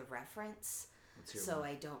reference. Let's hear So one.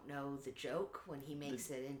 I don't know the joke when he makes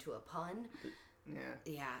it into a pun. Yeah.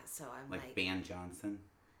 Yeah, so I'm Like Van Johnson.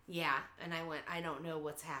 yeah, and I went, I don't know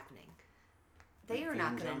what's happening. They Like are Van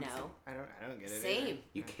not going to Johnson. know. I don't get it. Same. Either.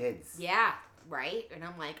 You kids. Yeah, right? And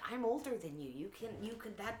I'm like, I'm older than you. You can,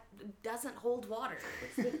 that doesn't hold water.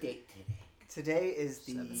 What's the date today? Today is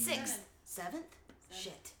the 6th? 7th?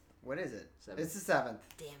 Shit. What is it? 7th. It's the 7th.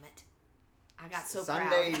 Damn it. I got so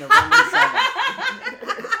Sunday, proud. November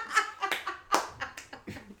 7th.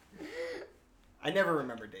 I never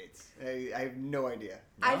remember dates. I have no idea.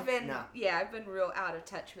 I've been No. I've been real out of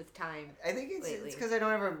touch with time. I think it's Lately. because I don't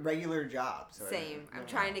have a regular job. So Same. I'm no.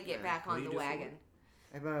 trying to get back What on do the you do for wagon.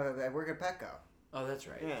 I work at Petco. Oh, that's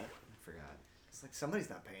right. Yeah. I forgot. It's like somebody's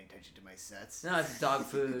not paying attention to my sets. No, it's dog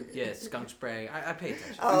food. Yeah, skunk spray. I pay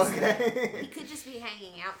attention. Oh, He okay. could just be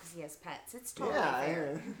hanging out because he has pets. It's totally yeah.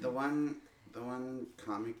 fair. The one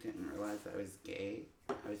comic didn't realize I was gay.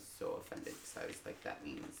 I was so offended because I was like, that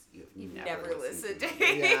means you've never listened to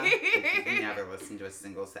me. Yeah. Like, you've never listened to a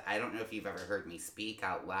single set. I don't know if you've ever heard me speak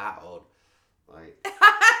out loud. Like,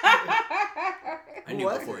 I knew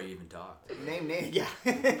What? before you even talked. Name. Yeah.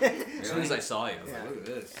 As soon as I saw you, I was Yeah. like, look at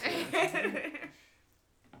this.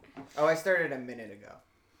 Oh, I started a minute ago.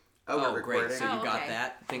 oh, we're great. recording. So you Oh, got okay.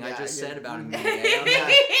 that thing I Yeah, just yeah. said about a Mhm. minute ago?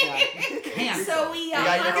 Yeah. So we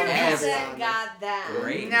got your own 100% camera on got that.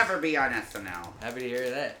 Great. Never be on SNL. Happy to hear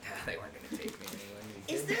that. They weren't going to take me anyway.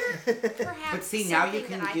 Is there perhaps But see, now you something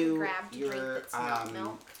can that I do can grab to your, drink that's not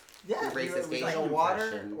milk? Yeah. Your racist with like a Asian water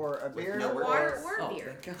impression or a with beer. no words. Water or Oh,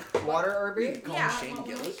 beer? thank God. Water or beer. Call Yeah, him Shane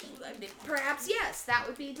Gillis. I mean, perhaps yes, that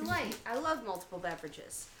would be a delight. I love multiple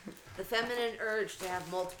beverages. The feminine urge to have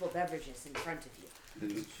multiple beverages in front of you.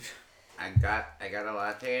 I got a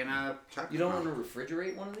latte and a chocolate. You don't want to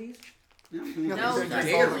refrigerate one of these? No, No, These are because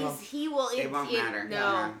dare. he will. It won't matter.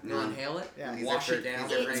 No, You'll inhale it? Yeah. These Wash are it down?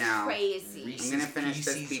 these are for it's now. crazy. Reese- I'm gonna finish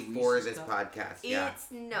this Reese's before Reese's this stuff? podcast. Yeah. It's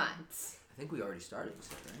nuts. I think we already started this,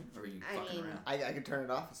 right? Or are you I fucking mean- around? I could turn it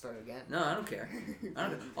off and start again. No, I don't care. I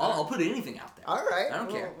don't care. I'll put anything out there. All right. I don't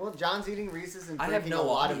care. Well, John's eating Reese's and I drinking have no a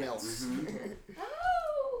lot of milk. audience.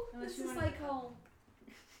 Oh, this is like home.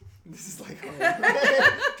 This is like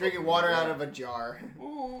drinking water out of a jar.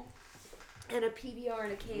 Mm. And a PBR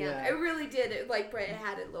and a can. Yeah. It really did. It like Brett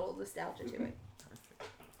had a little nostalgia to it.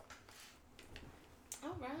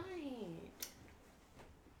 All right.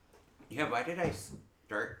 Yeah. Why did I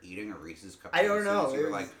start eating a Reese's cup? I don't as soon as know. You It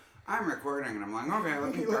were was- like, I'm recording, and I'm like, okay,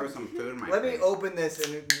 let me throw some food in my Let me face. open this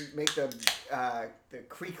and make the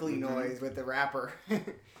creakly Mhm. noise with the wrapper.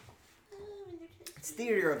 It's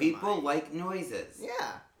theater of the People mind. like noises.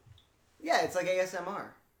 Yeah. Yeah, it's like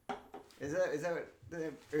ASMR. Is that what?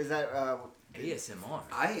 Or is that ASMR.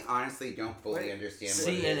 I honestly don't fully What? understand what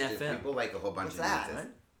it is. CNFM. Just People like a whole bunch What's of that?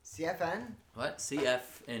 noises. CFN? What?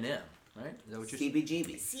 CFNM, right? Is that what you're saying?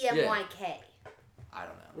 CBGB. CMYK. I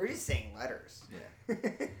don't know. We're just saying letters. Yeah.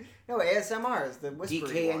 No, ASMR is the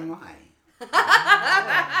whispery one. DKNY.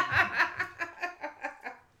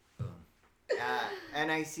 Boom.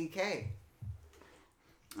 NICK.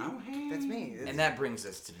 Oh, hey. That's me. And that brings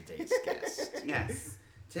us to today's guest. Yes.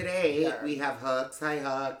 Today, Yeah. we have Hooks. Hi,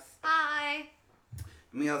 Hooks. Hi.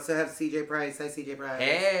 And we also have CJ Price. Hi, CJ Price.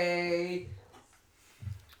 Hey!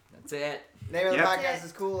 That's it. Name of the Yep. podcast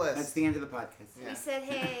is Coolest. That's the end of the podcast. Yeah. We said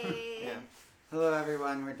hey. Yeah. Hello,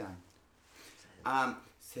 everyone. We're done.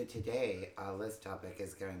 So today, this topic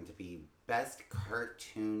is going to be best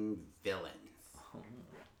cartoon villains.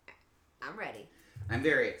 I'm ready. I'm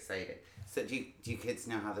very excited. So do you kids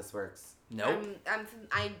know how this works? Nope.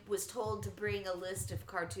 I was told to bring a list of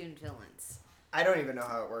cartoon villains. I don't even know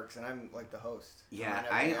how it works, and I'm like the host. Yeah, on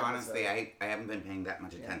I every honestly, episode. I haven't been paying that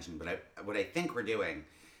much Yeah. attention, but what I think we're doing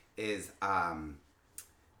is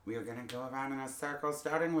we are going to go around in a circle,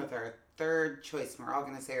 starting with our third choice. And we're all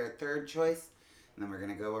going to say our third choice, and then we're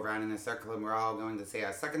going to go around in a circle, and we're all going to say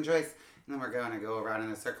our second choice, and then we're going to go around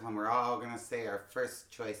in a circle, and we're all going to say our first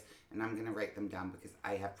choice, and I'm going to write them down because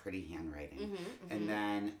I have pretty handwriting. And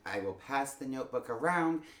then I will pass the notebook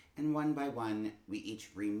around, and one by one, we each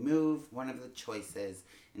remove one of the choices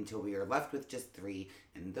until we are left with just 3,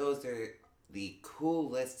 and those are the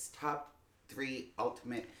Coolest's top 3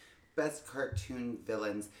 ultimate best cartoon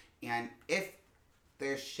villains. And if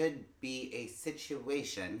there should be a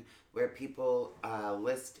situation where people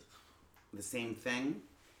list the same thing,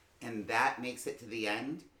 and that makes it to the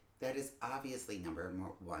end, that is obviously number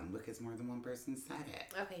 1 because more than one person said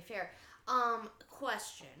it. Okay, fair.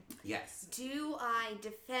 Question. Yes. Do I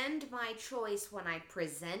defend my choice when I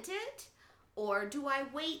present it? Or do I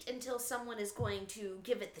wait until someone is going to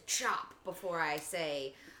give it the chop before I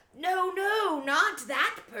say, No, not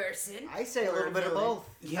that person. I say a Or little bit of villain. both.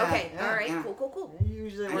 Yeah, Okay, yeah, all right, yeah. cool. It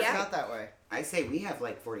usually works Yeah. out that way. I say we have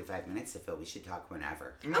like 45 minutes to fill. We should talk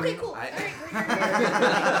whenever. Okay, cool. I- All right,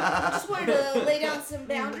 great. Just wanted to lay down some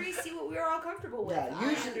boundaries, see what we were all comfortable with. Yeah, I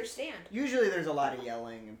usually- understand. Usually there's a lot of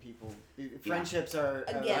yelling and people. Friendships are.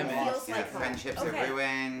 Again, are it lost. feels Yeah, like home. friendships Okay. are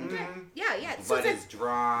ruined. Okay. Yeah. So Blood is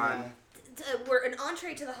drawn. we're an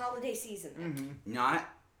entree to the holiday season. Mm-hmm. Not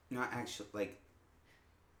actually like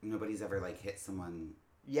nobody's ever like hit someone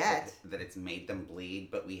Yet. that it's made them bleed,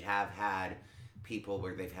 but we have had people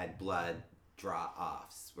where they've had blood draw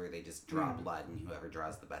offs where they just draw blood and whoever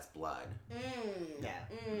draws the best blood. Yeah.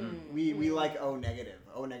 Mm. We like O negative.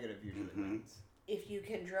 O negative usually Mhm. wins. If you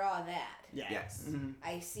can draw that, Yeah. Yes. Mhm.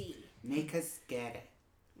 I see. Make us get it.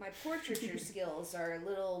 My portraiture skills are a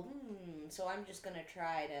little, so I'm just gonna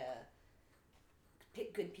try to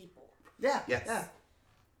pick good people. Yeah. Yes. Yeah.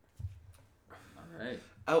 All right.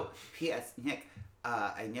 Oh, P.S. Nick,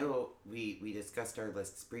 I know we discussed our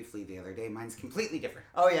lists briefly the other day. Mine's completely different.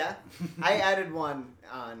 Oh yeah. I added one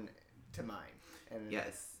on to mine. And,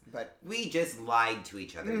 Yes. But We just lied to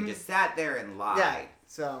each other. Mhm. We just sat there and lied. yeah.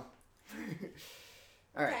 So.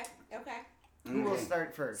 All right. Okay. Who will Okay.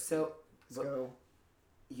 start first? So, Let's go.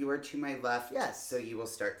 you are to my left. Yes. So you will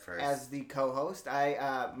start first. As the co-host,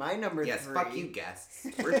 my number yes, 3. fuck you, guests.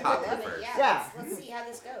 We're I talking love it. first. Yeah. Yeah. Let's see how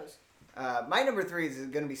this goes. My number 3 is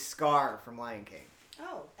going to be Scar from Lion King.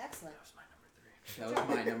 Oh, excellent. That was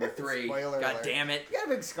my number 3. Spoiler God alert. damn it. You got a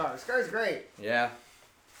big Scar. Scar's great. Yeah.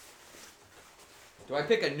 Do I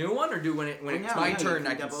pick a new one or do when it's my you turn? can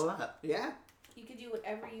I can double up. Yeah. You can do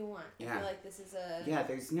whatever you want. I Yeah. feel like this is a Yeah,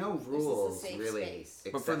 there's no rules safe really. space.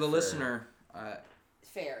 But for except the listener,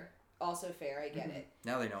 fair. Also fair. I get it.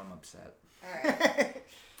 now they know I'm upset. All right.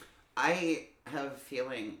 I have a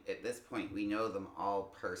feeling at this point we know them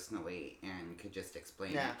all personally and could just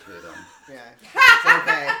explain Yeah. it to them. Yeah. It's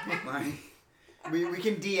okay. Like, we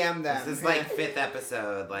can DM them. this is like 5th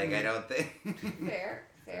episode. Like I don't think Fair.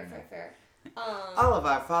 all of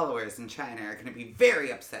our followers in China are going to be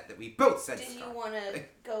very upset that we both said Did you Scar. want to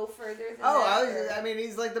go further than Oh, that? I mean,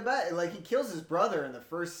 he's like the best. Like, he kills his brother in the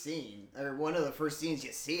first scene. Or one of the first scenes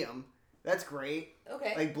you see him. That's great.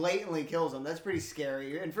 Okay. Like, blatantly kills him. That's pretty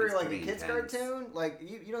scary. And for, It's like, a pretty kid's intense. cartoon, like,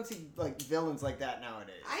 you don't see, like, villains like that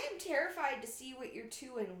nowadays. I am terrified to see what your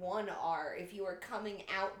 2 and 1 are if you are coming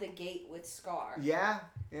out the gate with Scar. Yeah.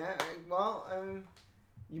 Well,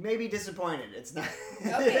 you may be disappointed. It's not...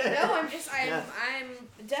 Okay, no, I'm Yeah.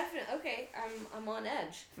 definitely, okay, I'm on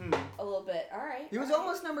edge Hmm. a little bit. All right. He was all right.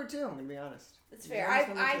 almost number 2, I'm going to be honest. That's he was fair. almost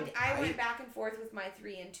number 2. I went back and forth with my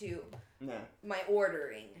 3 and 2. Yeah. My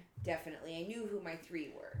ordering, definitely. I knew who my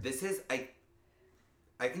 3 were. This is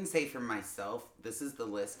I can say for myself, this is the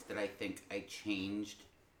list that I think I changed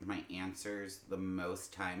my answers the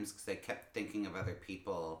most times because I kept thinking of other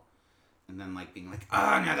people and then like being like,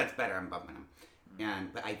 oh no, that's better, I'm bumping them.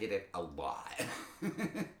 But I did it a lot.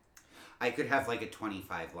 I could have like a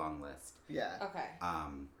 25 long list. Yeah. Okay.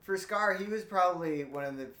 For Scar, he was probably one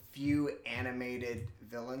of the few animated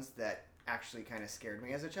villains that actually kind of scared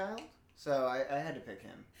me as a child. So I had to pick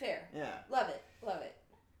him. Fair. Yeah. Love it.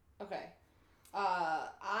 Okay.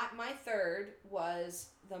 My 3rd was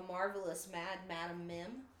the marvelous Mad Madam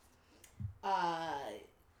Mim.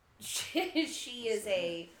 She is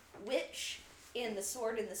a witch in The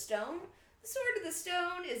Sword in the Stone. The Sword in the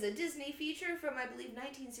Stone is a Disney feature from, I believe,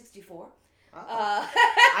 1964.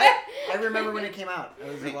 I remember when it came out.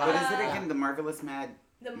 It was a Wait, lot what of- is it again? The Marvelous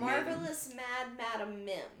The Marvelous Mad Madam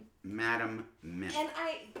Mim. Madam Mim. And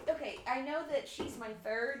I know that she's my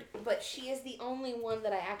 3rd, but she is the only one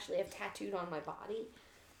that I actually have tattooed on my body.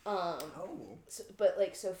 Oh.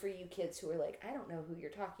 So for you kids who are like, I don't know who you're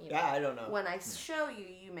talking Yeah, about. I don't know. When I show you,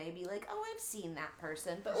 you may be like, oh, I've seen that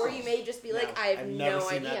person. Or you may just be like, No, I have I've no never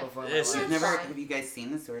seen idea. that before. in my This life. is- That's fine. Have you guys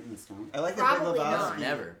seen The Sword in the Stone? I like the Probably Big not. Lebowski.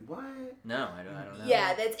 Never. What? No, I don't know.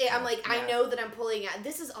 Yeah, that's it. I'm like, I Yeah. know that I'm pulling out.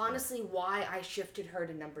 This is honestly why I shifted her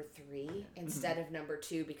to number 3 instead of number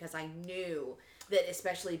 2, because I knew that,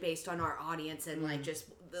 especially based on our audience and just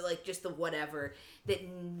the whatever, that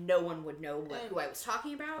no one would know who I was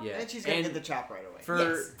talking about. Yeah. And she's gonna get the chop right away.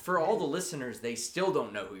 For all the listeners, they still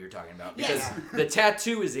don't know who you're talking about because Yes. the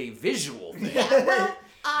tattoo is a visual thing. Yeah, well,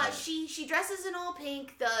 she dresses in all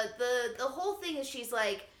pink. The whole thing is she's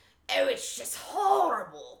like, oh, it's just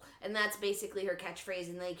horrible. And that's basically her catchphrase.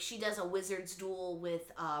 And like she does a wizard's duel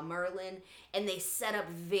with Merlin, and they set up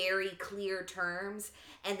very clear terms.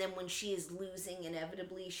 And then when she is losing,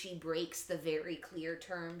 inevitably she breaks the very clear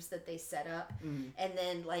terms that they set up. Mhm. And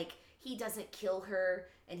then like he doesn't kill her,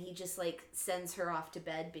 and he just like sends her off to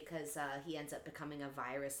bed because he ends up becoming a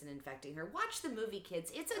virus and infecting her. Watch the movie,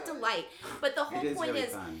 kids. It's a delight. But the whole point really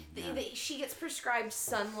is fun, she gets prescribed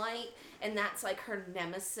sunlight, and that's like her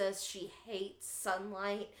nemesis. She hates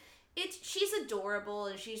sunlight. She's adorable,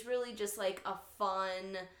 and she's really just like a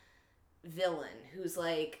fun villain who's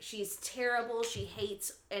like, she's terrible. She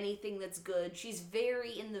hates anything that's good. She's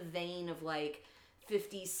very in the vein of like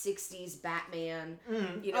 50s, 60s Batman.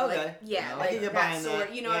 You know, okay. like, yeah, I like can get that behind sort.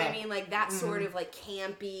 that. You know what I Yeah. mean? Like that sort of like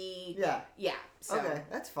campy. Yeah. Yeah. So. Okay,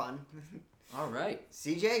 that's fun. All right.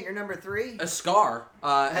 CJ, you're number 3. A Scar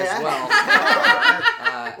as well.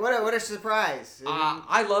 What a surprise.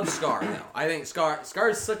 I love Scar though. I think Scar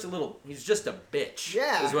is such a little. He's just a bitch.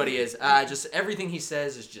 Yeah. Is what he is. Just everything he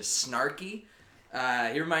says is just snarky.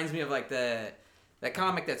 He reminds me of like that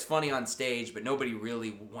comic that's funny on stage, but nobody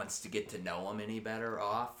really wants to get to know him any better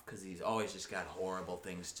off because he's always just got horrible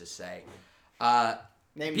things to say.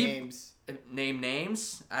 Name names. Name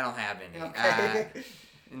names? I don't have any. Okay.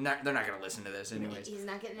 They're not gonna listen to this anyways. He's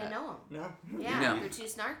not getting to know him. No. Yeah, No. they're too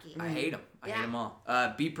snarky. I hate them. I hate them all.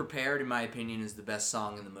 Be Prepared, in my opinion, is the best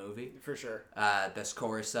song in the movie. For sure. Best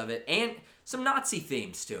chorus of it. And some Nazi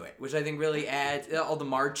themes to it, which I think really adds all the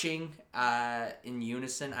marching in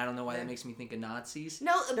unison. I don't know why that makes me think of Nazis.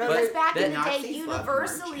 No, because back in the day, Nazis love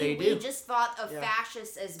universally, marching. we They do. just thought of Yeah.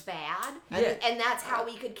 fascists as bad, Yeah. and that's how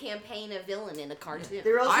we could campaign a villain in a cartoon.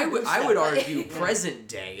 They were also I would loose argue present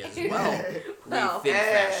day as well. Well, we think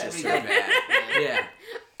fascists are bad. Yeah,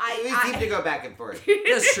 We seem to go back and forth.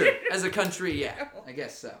 that's true. As a country, yeah, I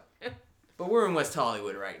guess so. But we're in West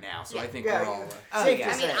Hollywood right now, so I think Yeah. we're all. Oh, Safe yeah.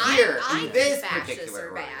 to I mean, say. Here, I in think this fascists particular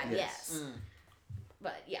are one. bad, yes.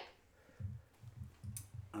 But yeah.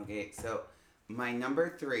 Okay, so my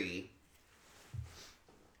number 3,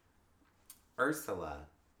 Ursula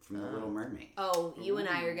from The Little Mermaid. Oh, you and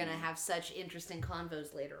I are gonna have such interesting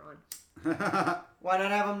convos later on. Why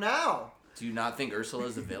not have them now? Do you not think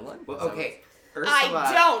Ursula's a villain? Well, Is that okay, I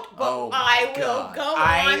Ursula. don't, but Oh my I will God. go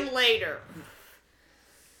I- on later.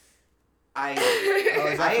 Oh,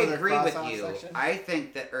 is I that for the agree with cross-off you. section? I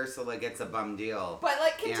think that Ursula gets a bum deal. But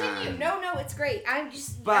like, continue. And- No, it's great. I'm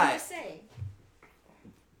just saying.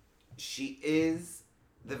 She is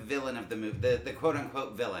the villain of the movie, the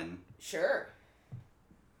quote-unquote villain. Sure.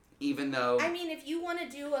 Even though... I mean, if you want to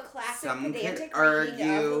do a classic Some could pedantic reading of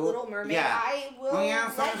The argue- Little Mermaid, yeah. I will Well, yeah,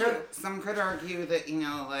 let you. some could argue that, you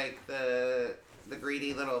know, like, the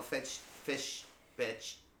greedy little fish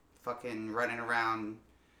bitch fucking running around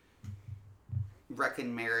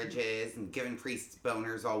wrecking marriages and giving priests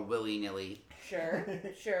boners all willy-nilly. Sure.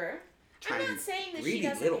 I'm Trying not saying that she Greedy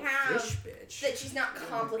doesn't little have fish bitch. that she's not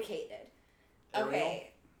complicated. Ariel?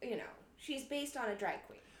 Okay, you know, she's based on a drag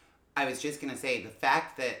queen. I was just going to say, the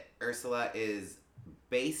fact that Ursula is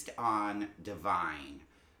based on Divine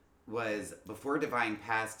was, before Divine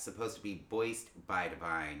passed, supposed to be voiced by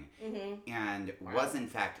Divine, and was in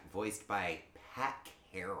fact voiced by Pat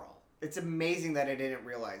Carroll. It's amazing that I didn't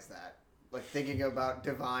realize that. Like, thinking about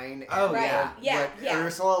Divine Oh, and yeah. what Yeah.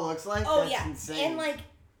 Ursula looks like, Oh that's yeah, insane. and like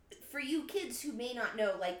for you kids who may not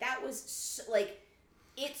know, like that was like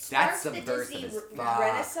it That's sparked the subversive Disney as fuck for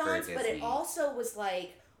Renaissance, but it Disney. also was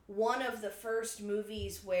like one of the first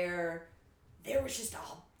movies where there was just a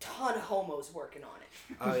ton of homos working on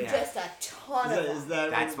it. Oh, yeah. Just a ton of them. is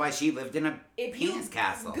that That's why she lived in a If you penis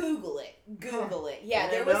castle. Google it. Yeah, I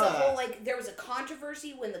there didn't was a know whole that. there was a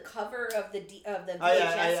controversy when the cover of the VHS Oh,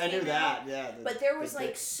 yeah, I knew came out. that. Yeah, But there was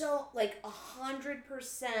like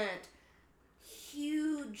 100%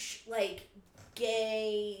 huge like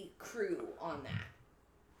gay crew on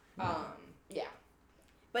that. Yeah.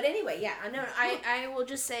 But anyway, yeah, I know. I will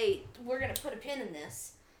just say we're gonna put a pin in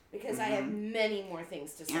this because I have many more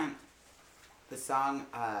things to say. And the song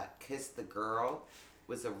Kiss the Girl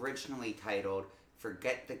was originally titled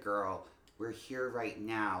Forget the Girl, We're Here Right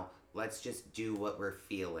Now, Let's Just Do What We're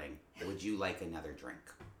Feeling. Would you like another drink?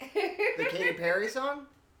 the Katy Perry song.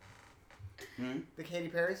 Hmm? The Katy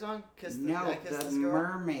Perry song. Kiss the, No, Kiss the This Girl?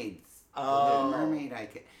 mermaids. Oh. The mermaid I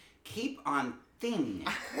could keep on thing.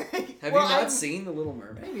 Have Well, you not I've- seen The Little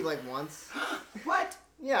Mermaid? Maybe like once. What?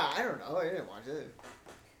 Yeah, I don't know. I didn't watch it.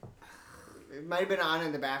 It might have been on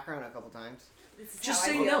in the background a couple times. This is Just how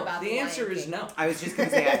I say feel no. about The answer Lion is King. no. I was just gonna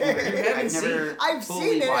say I've never, You haven't I've never I've fully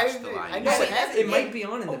seen it. watched I The Lion know King. No, it might be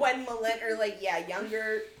on in the. When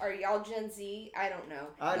younger, are y'all Gen Z? I don't know. No,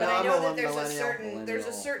 but I I'm know a that there's a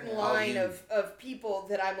millennial. certain Millennial. line Oh, you- of people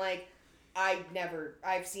that I'm like,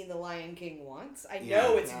 I've seen The Lion King once. I Yeah.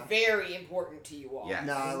 know it's Yeah. very important to you all. Yeah.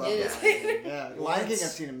 No, I love It that. is. Yeah, Well, Lion King that's-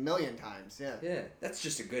 I've seen a million times. Yeah. Yeah, that's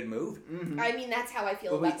just a good movie. Mm-hmm. I mean, that's how I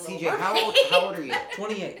feel But wait, about The CJ, Little how Mermaid. old are you?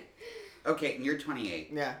 28. Okay, and you're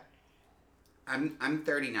 28. Yeah. I'm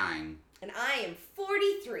 39. And I am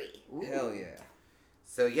 43. Ooh. Hell yeah.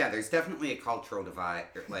 So yeah, there's definitely a cultural divide,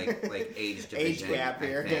 like age division. gap I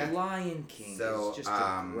here, think. yeah. Lion King So, is just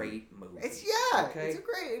a great movie. It's Okay. It's a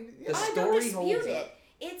great. The I don't story dispute holds it. up.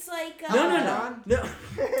 It's like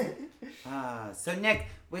No. So Nick,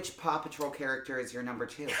 which Paw Patrol character is your number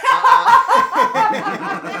 2?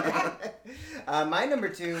 My number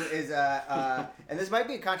 2 is and this might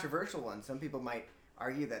be a controversial one. Some people might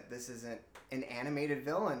argue that this isn't an animated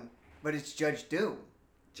villain, but it's Judge Doom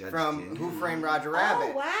from Doom. Who Framed Roger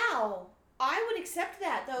Rabbit. Oh wow! I would accept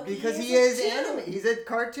that though. Because he a is Jew. animated. He's a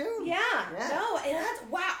cartoon. Yeah. Yeah. No, and that's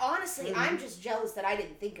wow. Honestly, Mhm. I'm just jealous that I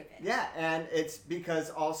didn't think of it. Yeah, and it's because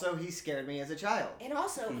also he scared me as a child. And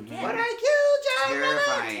also, Mhm. again, But I killed John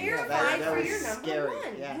Terrifying. Yeah, terrified that for was your number scary,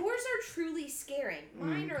 one. yeah. Yours are truly scaring.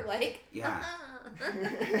 Mine are like, Yeah.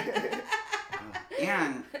 Mallon.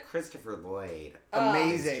 And Christopher Lloyd.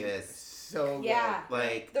 Amazing. Just So good. Yeah.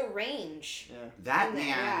 like the range. Yeah. that And man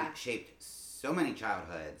yeah. shaped so many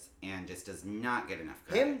childhoods and just does not get enough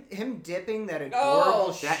credit. Him dipping that Oh,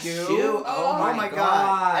 adorable that shoe. shoe. Oh Oh my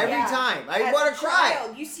god. Every Yeah. time. I As want a to cry.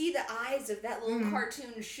 child, you see the eyes of that little Mm.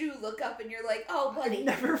 cartoon shoe look up, and you're like, "Oh, I buddy."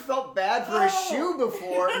 never felt bad for a Oh. shoe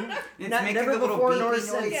before. It's Not, making never the little before beepy nor noises.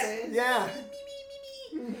 since. Yeah. Yeah.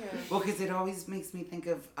 Well, because it always makes me think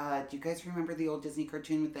of, do you guys remember the old Disney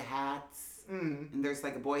cartoon with the hats? Mm. And there's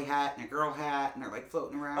like a boy hat and a girl hat, and they're like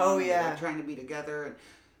floating around. Oh, and they're, yeah. like, trying to be together.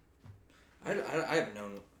 And I haven't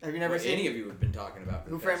known Have you never what seen any of you have been talking about.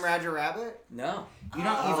 Who Framed Roger Rabbit? No. you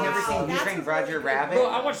know, Oh, you've never wow. seen Who That's Framed a Roger really good Rabbit? Bro,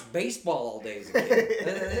 I watched baseball all day as a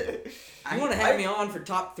kid. I- You want to have me on for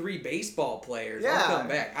top 3 baseball players? Yeah. I'll come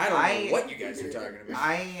back. I don't know what you guys are talking about.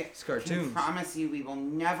 I It's can cartoons. promise you we will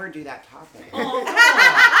never do that topic. Oh,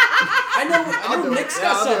 I I'll know do it. Nick's Yeah,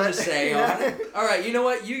 got I'll do something it. to say Yeah. on it. All right, you know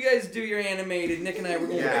what? You guys do your animated. Nick and I, we're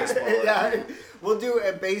going Yeah. baseball. Yeah. We'll do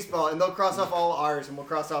a baseball, and they'll cross off all ours, and we'll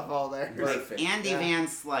cross off all theirs. Perfect. Andy Yeah. Van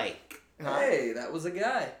Slyke. Hey, that was a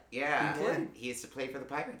guy. Yeah, He did. he used to play for the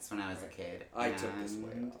Pirates when I was a kid. I took this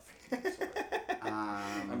way And, off.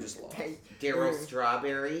 I'm Um, just lost. Hey. Daryl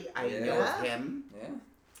Strawberry, I Yeah. know of him.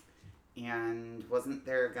 Yeah. And wasn't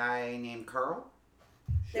there a guy named Carl?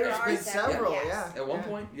 There There's are been several, several, yes. yeah. At one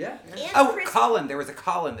point, yeah. And Oh, Chris, Colin. There was a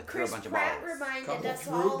Colin that threw a Chris bunch of Pratt balls. reminded Couple us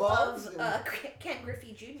threw all balls? of Ken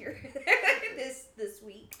Griffey Jr. this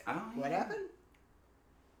week. Oh, What happened?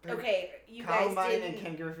 Okay, you guys Columbine didn't. and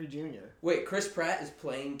Ken Griffey Jr. Wait, Chris Pratt is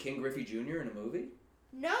playing King Griffey Jr. in a movie?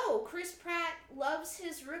 No, Chris Pratt loves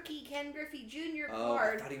his rookie Ken Griffey Jr. Oh, I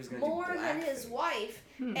card thought he was going to do more than his blackface. wife,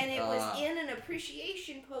 Hmm. and it was Ah. in an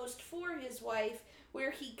appreciation post for his wife where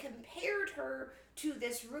he compared her to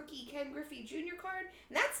this rookie Ken Griffey Jr. card.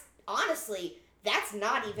 And that's honestly, that's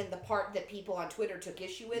not even the part that people on Twitter took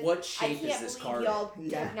issue with. What I shape is can't this believe card? y'all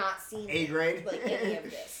Yeah. have not seen A grade? like any of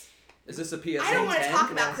this. Is this a PSA I don't want to 10?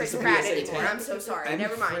 talk about Is Chris this a Pratt PSA anymore. 10? I'm so sorry. I'm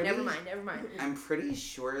Never mind. pretty- Never mind. Never mind. I'm pretty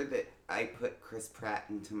sure that I put Chris Pratt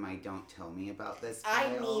into my "Don't Tell Me About This" I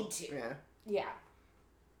pile. need to. Yeah.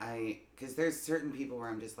 Yeah. Because there's certain people where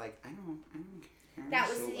I'm just like, I don't care. That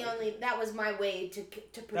was So, the like- only. That was my way to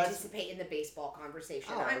participate in the baseball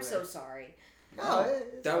conversation. Oh, I'm okay. so sorry. No,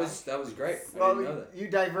 it's That fine. was great. I Well, didn't know that. you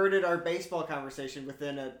diverted our baseball conversation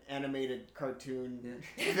within an animated cartoon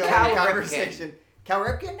Yeah. villain Cal Ripken. conversation. Cal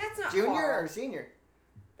Ripken? That's not Junior Carl. or senior?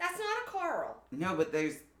 That's not a Carl. No, but that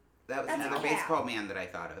was That's another a cat. baseball man that I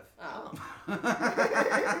thought Oh.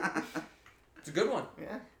 of. It's a good one.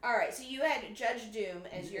 Yeah. All right. So you had Judge Doom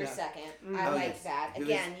as your Yeah. second. Mm. I Oh, like yes. that. Who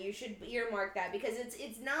Again, you should earmark that because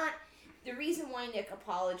it's not. The reason why Nick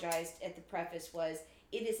apologized at the preface was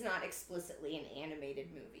it is not explicitly an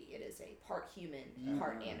animated movie. It is a part human,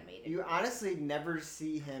 part animated. You honestly never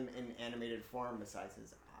see him in animated form besides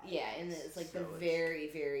his eyes. Yeah, and it's like the So it's- very,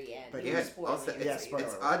 very end. But You're Yeah, spoiling also, it Yeah, it's, for you.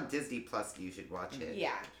 spoiler. it's on Disney Plus. You should watch it.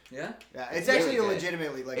 Yeah. Yeah? Yeah, it's It's actually really good.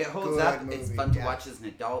 legitimately like It a holds good up. movie. It's fun to yeah. watch as an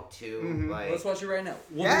adult too. Mhm. Like, Let's watch it right now.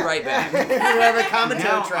 We'll Yeah. be right back. we have a commentary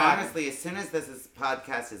now, track. honestly, as soon as this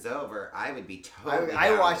podcast is over, I would be totally. I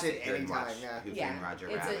down watch to it sit here and anytime, watch yeah. Who Yeah. Framed Roger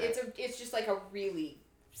It's Rabbit. it's just like a really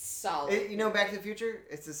solid. You know, Back to the Future.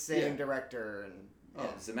 It's the same Yeah. director and Oh,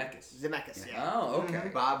 Zemeckis. Zemeckis. Yeah. Oh, okay.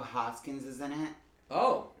 Bob Hoskins is in it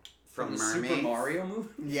Oh, from the Mermaids. Super Mario movie?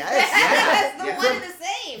 Yes. Yes, the Yeah. one and the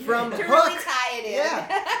same. From to Hook. really tie it in.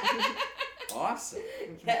 Yeah. Awesome.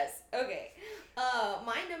 Yes. Okay.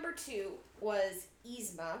 My number 2 was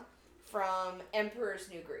Yzma from Emperor's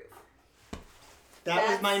New Groove. That was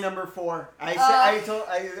That's- my number 4.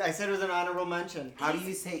 I said it was an honorable mention. How do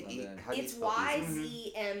you say My bad. how do you It's spell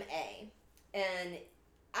YZMA. And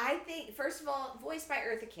I think, first of all, voiced by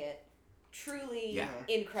Eartha Kitt, truly Yeah.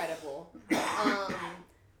 incredible.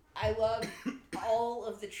 I love all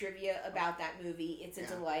of the trivia about that movie. It's a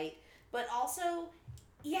delight. But also,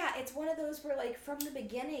 yeah, it's one of those where, like, from the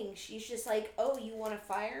beginning, she's just like, oh, you want to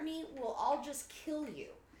fire me? Well, I'll just kill you.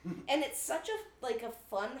 And it's such a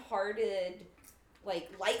fun-hearted, like,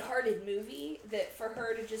 lighthearted movie that for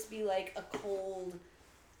her to just be, like, a cold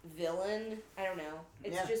villain, I don't know.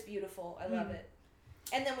 It's just beautiful. I love it.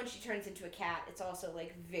 And then when she turns into a cat, it's also,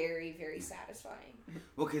 like, very, very satisfying.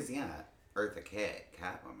 Well, because, Eartha Kitt,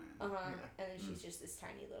 Catwoman. Uh-huh. And then she's just this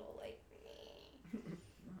tiny little, like,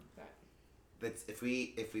 That's if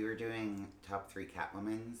we were doing top 3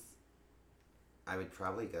 Catwomans, I would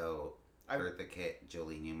probably go Eartha Kitt,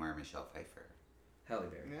 Julie Newmar, Michelle Pfeiffer. Halle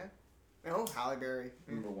Berry. Yeah. Oh, Halle Berry.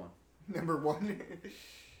 Number 1. Number 1.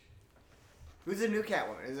 Who's the new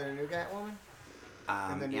Catwoman? Is there a new Catwoman?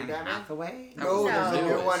 The new Anne Batman? Hathaway? No, there's a new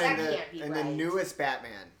newest. one That can't be in right. the newest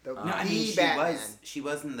Batman. The No, I mean Batman. she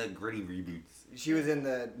was in the gritty reboots. She was in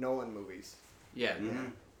the Nolan movies. Yeah,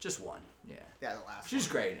 Mhm. just one. Yeah. Yeah, the last She's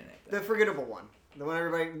one. great in it. The forgettable one. The one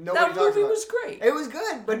nobody That talks movie about. was great. It was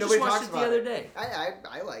good, but I just nobody watched talks it about the other it. day.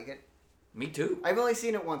 I like it. Me too. I've only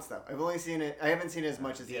seen it once though. I haven't seen it as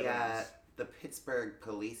much as the other ones. The Pittsburgh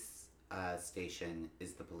police station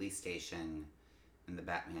is the police station in the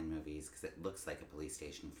Batman movies because it looks like a police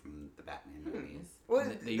station from the Batman movies. Well,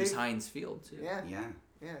 And they use Heinz Field too. Yeah, Yeah.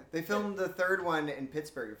 yeah. They filmed the third one in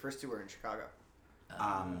Pittsburgh. The first 2 were in Chicago.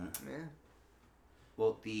 Um, Yeah,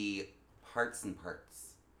 well, the Parts and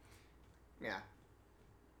Parts. yeah.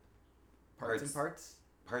 Parts and parts.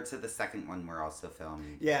 Parts of the second one were also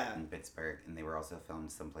filmed Yeah. in Pittsburgh, and they were also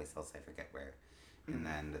filmed someplace else, I forget where. And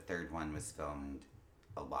then the third one was filmed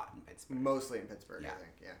a lot in Pittsburgh. Mostly in Pittsburgh, Yeah. I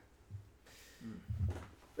think. Yeah.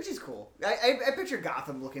 Which is cool. I picture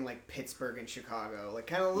Gotham looking like Pittsburgh and Chicago, like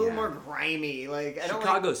kind of a little Yeah. more grimy. Like I don't like.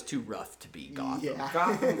 Chicago's too rough to be Gotham. Yeah.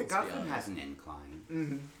 Gotham honest. has an incline.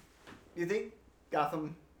 Mm-hmm. You think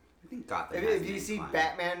Gotham? I think Gotham If, has if an you see incline.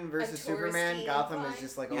 Batman versus touristy Superman, Gotham incline? is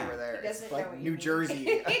just like Yeah. over there. He doesn't It's know like what you New mean. Jersey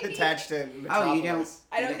attached to Metropolis. Oh, you don't.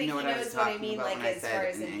 I don't you think didn't he know what I was knows what I talking mean, about like, when I as said far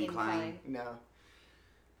as an incline. No.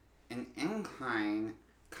 An incline,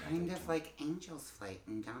 kind of like Angel's Flight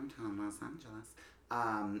in downtown Los Angeles.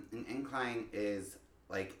 An incline is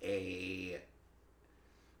like a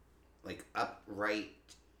upright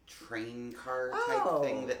train car type Oh.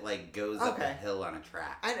 thing that like goes up a Okay. hill on a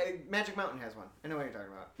track. I know, Magic Mountain has one. I know what you're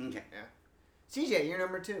talking about. Okay. CJ, you're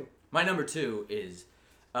number 2. My number 2 is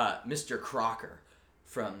Mr. Crocker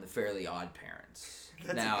from The Fairly Odd Parents.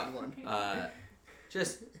 That's now, a good one.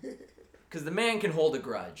 just because the man can hold a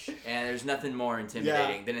grudge, and there's nothing more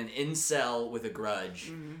intimidating than an incel with a grudge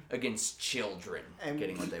against children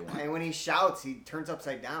getting what they want. And when he shouts, he turns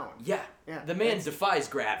upside down. Yeah, Yeah, the man that's defies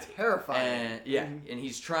gravity. terrifying. And and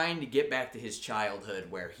he's trying to get back to his childhood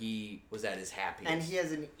where he was at his happiest. And he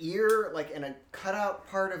has an ear, like, in a cutout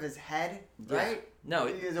part of his head, Yeah. right? No,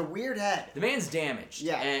 He has a weird head. the man's damaged.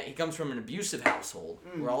 Yeah. And he comes from an abusive household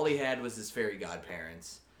where all he had was his fairy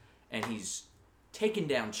godparents. And he's taken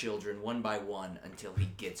down children one by one until he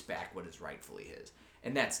gets back what is rightfully his.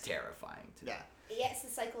 And that's terrifying to me. Yeah. Yeah, it's the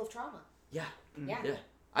cycle of trauma. Yeah. Yeah. Yeah.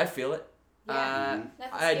 I feel it. Yeah.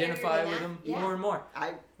 Nothing I identify scarier than with that. him Yeah. more and more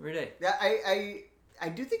I every day. I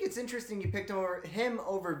do think it's interesting you picked him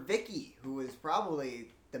over Vicky, who was probably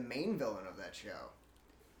the main villain of that show.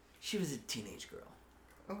 She was a teenage girl.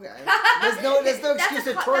 Okay. There's no excuse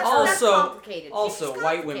to torture. That's Also, complicated. also, It's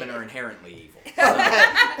white women complicated. are inherently evil.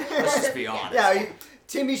 So, let's just be honest. Yeah,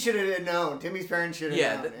 Timmy should have known. Timmy's parents should have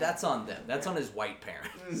Yeah, known. that's on them. That's on his white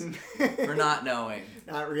parents Mhm. for not knowing.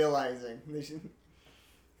 Not realizing. They should...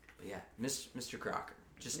 But yeah, Mr. Crocker,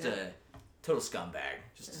 just a Yeah. total scumbag.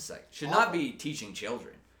 Just a sec. Should not be teaching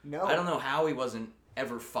children. No. I don't know how he wasn't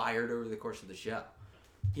ever fired over the course of the show.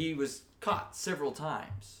 He was caught several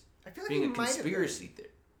times I feel like being he a might have conspiracy theory.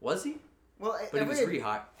 Was he? been. Well, But he was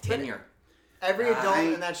rehot. Tenure. Every adult I-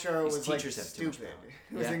 in that show These was like teachers have too much stupid. power.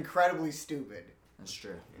 It was Yeah. incredibly stupid. That's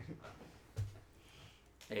true.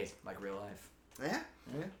 Hey, like real life. Yeah.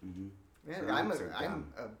 Yeah. Mm-hmm. Yeah, Grown-ups are I'm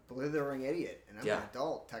dumb. a blithering idiot, and I'm Yeah. an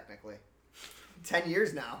adult technically. 10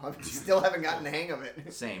 years now, I still haven't gotten the hang of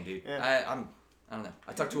it. Same, dude. Yeah. I don't know.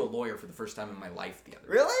 I talked to a lawyer for the first time in my life the other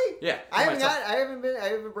day. Really? Yeah. I for myself.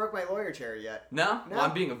 haven't broke my lawyer chair yet. No? No. Well,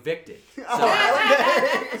 I'm being evicted. So,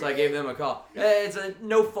 Oh, okay. so I gave them a call. Hey, it's a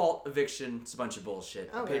no-fault eviction. It's a bunch of bullshit.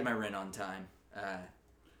 I Okay. paid my rent on time.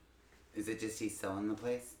 Is it just he's selling the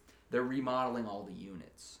place? they're remodeling all the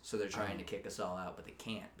units, so they're trying to kick us all out, but they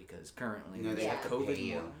can't because currently No, they there's have to COVID. pay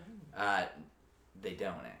you. They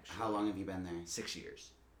don't actually. How long have you been there? 6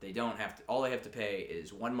 years. They don't have to. All they have to pay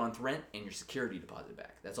is 1 month rent and your security deposit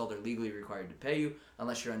back. That's all they're legally required to pay you,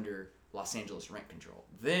 unless you're under Los Angeles rent control.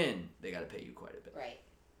 Then they got to pay you quite a bit. Right.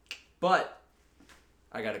 But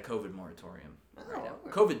I got a COVID moratorium right now.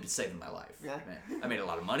 okay. COVID's been saving my life. Yeah. Man, I made a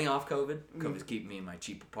lot of money off COVID. COVID's keeping me in my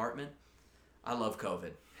cheap apartment. I love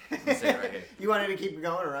COVID. I'm saying it right here. You wanted to keep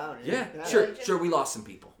going around. Yeah, Sure. sure. We lost some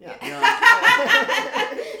people. Yeah. You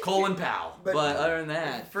know, Cole and Powell. But- But other than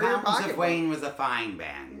that, For your Fountains of pocketbook. Wayne was a fine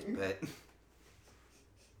band, but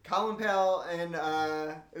Colin Powell and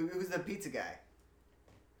who was the pizza guy?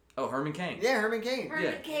 oh, Herman Cain. Yeah, Herman Cain. Herman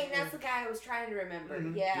Yeah. Cain, that's the guy I was trying to remember.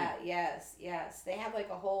 Mhm. Yeah, yes. They have like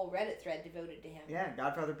a whole Reddit thread devoted to him. Yeah,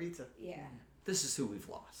 Godfather Pizza. Yeah. This is who we've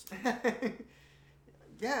lost.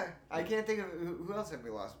 Yeah, I can't think of who else have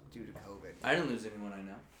we lost due to COVID. I didn't lose anyone I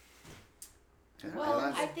know. Well, I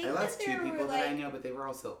lost, I think I lost that two there people were, that I like, know, but they were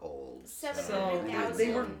also old. 700,000.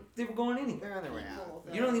 they were going anywhere. They're on their way out.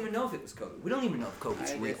 People. You don't even know if it was COVID. We don't even know if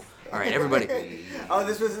COVID's I real. guess- All right, everybody. Oh,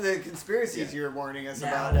 this was the conspiracies you were warning us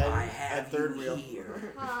about at Third Wheel.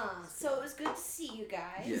 here. So it was good to see you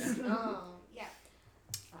guys. Yeah. Yeah.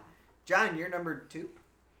 John, you're number 2.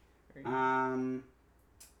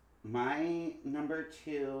 My number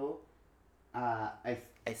 2, I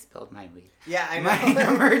spilled my weed. Yeah, I know. My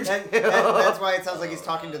number That- 2. that's why it sounds like he's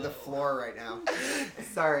talking to the floor right now.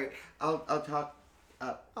 Sorry, I'll talk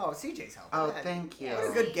up. Oh, CJ's helping. Oh, Yeah. thank you. What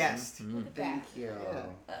a good guest. Look at Thank that. you. Yeah.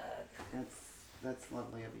 That's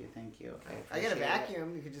lovely of you. Thank you. I got a appreciate it.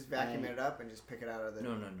 vacuum. You could just vacuum it up and just pick it out of the.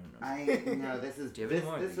 No. I no. This is Do you have any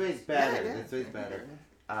more? this way's better. Yeah. This way's better.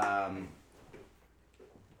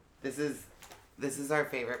 This is our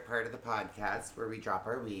favorite part of the podcast where we drop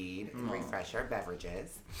our weed and Aw. refresh our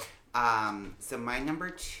beverages. So my number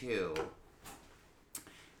 2,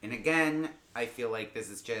 and again, I feel like this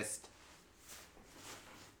is just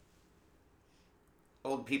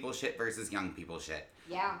old people shit versus young people shit.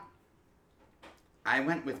 Yeah. I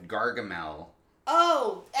went with Gargamel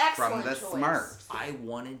Oh, from excellent the choice. Smurfs. I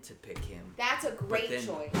wanted to pick him. That's a great then-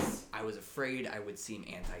 choice. I was afraid I would seem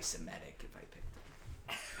anti-Semitic if I picked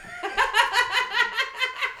him.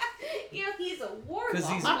 You know, he's a warlock. Because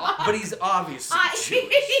he's obviously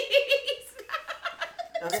Jewish.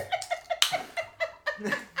 Okay.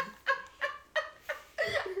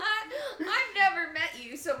 I've never met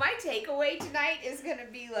you, so my takeaway tonight is gonna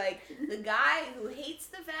be like the guy who hates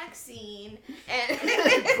the vaccine and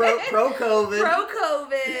Pro COVID. pro COVID,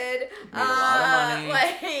 Made a lot of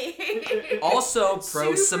money. like Also super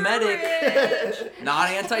pro-Semitic, rich, not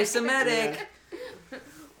anti-Semitic.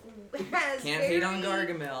 has Can't hate on very-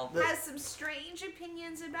 Gargamel. Has some strange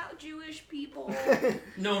opinions about Jewish people.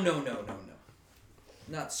 No.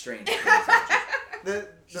 Not strange. the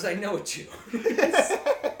Because I know a Jew.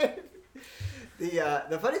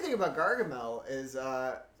 The funny thing about Gargamel is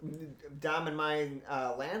Dom and my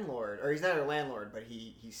landlord, or he's not our landlord, but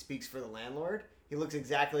he speaks for the landlord. He looks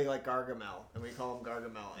exactly like Gargamel, and we call him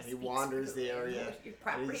Gargamel, and he wanders the area. Your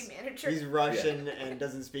property He's- manager. He's Russian and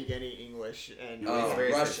doesn't speak any English, and Oh, He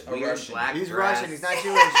wears Rush- this a weird Russian. black he's dress. Russian. He's not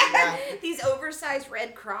Jewish. Yeah. These oversized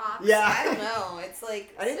red Crocs. Yeah. I don't know. It's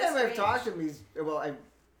like Anytime so I've talked strange. to him,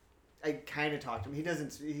 I kind of talk to him. He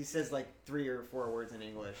doesn't. He says like 3 or 4 words in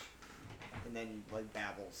English, and then like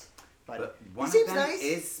babbles. But he one seems of them nice.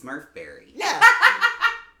 is Smurfberry. Yeah.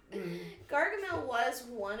 Gargamel was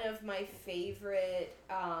one of my favorite,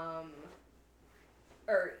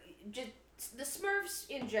 or just the Smurfs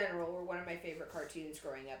in general were one of my favorite cartoons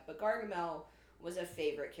growing up. But Gargamel was a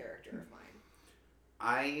favorite character of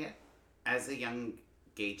mine. As a young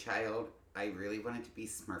gay child, I really wanted to be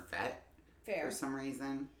Smurfette Fair. for some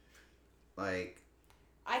reason. Like,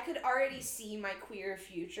 I could already see my queer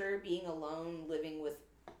future being alone, living with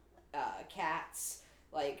cats,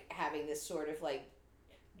 like having this sort of like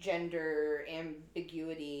gender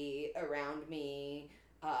ambiguity around me,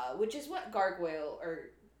 which is what Gargamel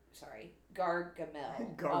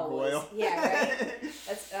Gargoyle. always, yeah, right.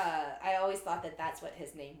 That's I always thought that that's what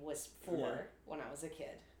his name was for Yeah. when I was a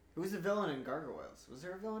kid. Who was the villain in Gargoyles? Was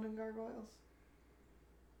there a villain in Gargoyles?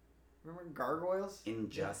 Remember Gargoyles?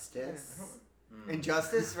 Injustice.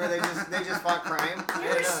 Injustice, where they just fought crime. I There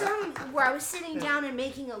don't was know. some where I was sitting down and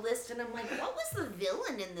making a list, and I'm like, what was the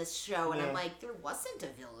villain in this show? And Yeah. I'm like, there wasn't a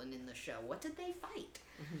villain in the show. What did they fight?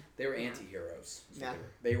 They were anti-heroes. So Yeah.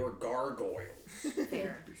 They were gargoyles.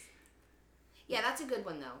 Fair. Yeah, that's a good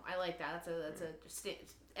one though. I like that. That's a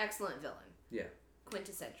excellent villain. Yeah.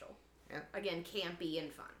 Quintessential. Yeah. Again, campy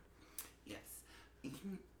and fun. Yes. You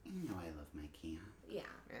know I love my camp. Yeah.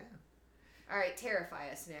 Yeah. All right, terrify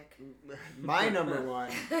us, Nick. My number one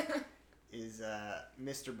is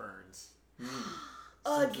Mr. Burns.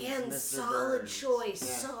 Again, Mr. solid Burns. choice.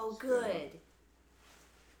 Yeah. So good.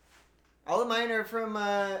 All of mine are from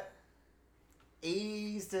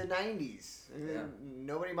 80s to 90s. Yeah.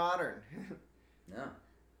 Nobody modern. No.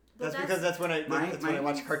 That's because that's when I watch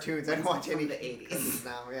mine's- cartoons. I don't mine's watch from any the 80s.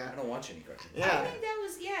 now. I Yeah. don't watch any cartoons. I Yeah. think that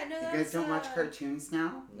was no. You That guys was, don't watch cartoons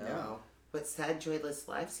now? No. What sad, joyless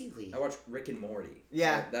lives you lead? I watch Rick and Morty.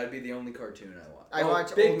 Yeah. That'd be the only cartoon I watch. I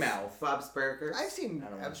watch Big old- Mouth. Bob's Burgers? I've seen I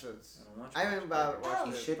don't watch- episodes. I don't watch. I haven't Bob's watched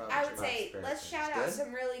You it, should. but- I would Bob's say Burgers. let's shout Good. out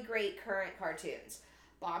some really great current cartoons.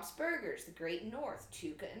 Bob's Burgers, The Great North,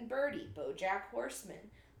 Tuca and Birdie, BoJack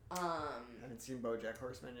Horseman. I haven't seen BoJack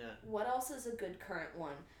Horseman yet. What else is a good current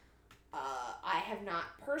one? I have not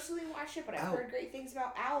personally watched it, but I've Oh. heard great things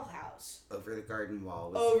about Owl House. Over the Garden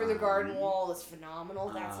Wall. Was Over the fun. Garden Wall is phenomenal.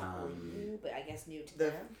 That's not really Um, new, but I guess new to The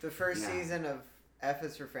them. the first Yeah. season of F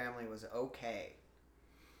is for Family was okay.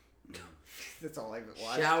 That's all I've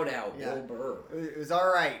watched. Shout out Yeah. Bill Burr. It was all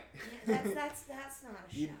right. Yeah, that's not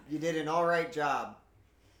a You shout. you did an all right job.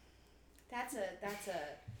 That's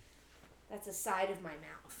a side of my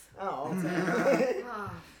mouth. Oh.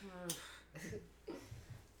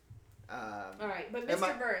 Ah, All right, but Am I-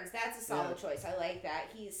 Mr. Burns, that's a solid Yeah. choice. I like that.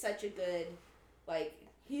 He's such a good,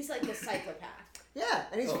 he's like a psychopath. Yeah,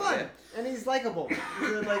 and he's Oh, fun, yeah. and he's likable.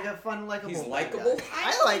 He's like a fun, likable. He's guy. likable?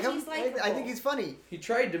 I like him. He's I likable. think he's funny. He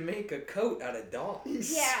tried to make a coat out of dog.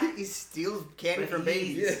 Yeah. He steals candy But from he-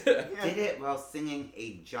 babies. Yeah. Did it while singing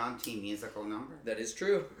a jaunty musical number. That is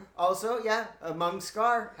true. Also, yeah, Among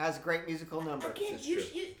Scar has a great musical number. Again, That's you,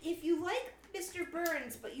 true. if you like Mr.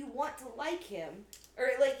 Burns, but you want to like him, or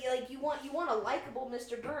you want a likable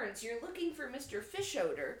Mr. Burns, you're looking for Mr.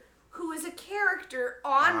 Fishoder, who is a character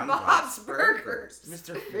on Bob's Burgers.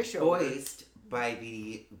 Mr. Fishover. Voiced by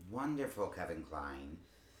the wonderful Kevin Kline.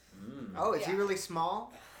 Mm. Oh, is he Yeah. really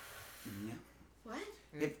small? Yeah.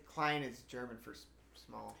 What? Klein is German for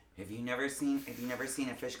small. Have you never seen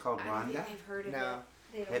a fish called I don't think Rhonda? I've heard of No. it.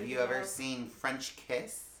 They don't Have you even ever know. seen French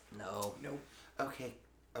Kiss? No. Nope. Okay.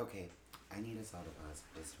 I need us all to pause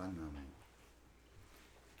for just one moment,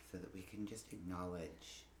 so that we can just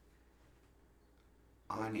acknowledge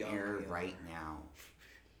How on young air we are. right now.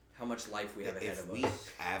 How much life we have ahead If of we us.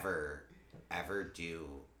 ever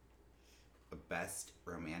do a best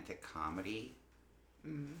romantic comedy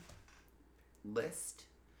list,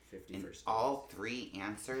 50 and first. all three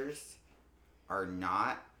answers are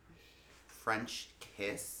not French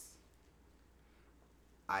Kiss,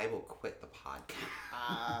 I will quit the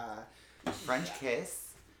podcast. French Kiss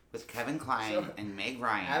with Kevin Kline So- and Meg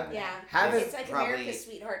Ryan. Yeah, Have it's it- like probably- America's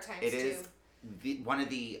Sweetheart times It two. is one of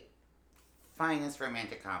the finest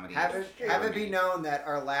romantic comedies. Have it ever be made. known that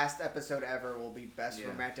our last episode ever will be best Yeah.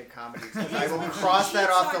 romantic comedies. It I is will when she cross that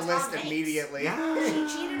cheats off the on list Tom Hanks. immediately. Yeah.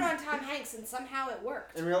 She cheated on Tom Hanks, and somehow it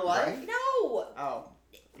worked. In real life? Right? No, Oh,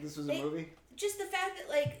 this was a They- movie. just the fact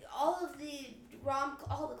that all the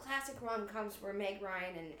classic rom-coms were Meg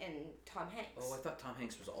Ryan and Tom Hanks. Oh, I thought Tom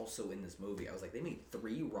Hanks was also in this movie. I was like, they made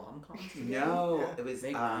 3 rom-coms together? No, Yeah. it was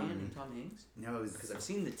Meg Ryan and Tom Hanks? no, it was Because I've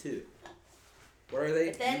seen the 2. What are they?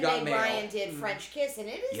 But then You Got Meg Mail. Ryan did French Kiss, and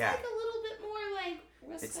it is Yeah. like a little bit more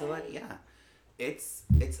risque.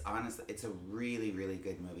 It's honestly, it's a really, really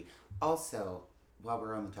good movie. Also, while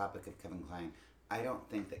we're on the topic of Kevin Kline, I don't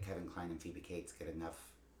think that Kevin Kline and Phoebe Cates get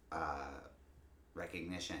enough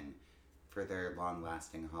recognition for their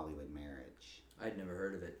long-lasting Hollywood marriage. I'd never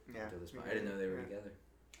heard of it Yeah. until this point. I didn't know they were Yeah. together.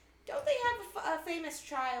 Don't they have a famous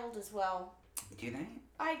child as well? Do they?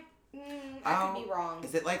 I Oh, could be wrong.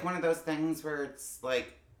 Is it like one of those things where it's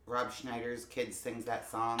like Rob Schneider's kid sings that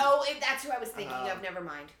song? Oh, if that's who I was thinking Uh-huh. of. Never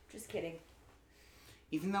mind. Just kidding.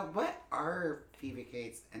 Even though, what are Phoebe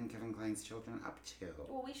Cates and Kevin Kline's children up to?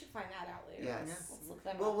 Well, we should find that out later. Yes. Let's look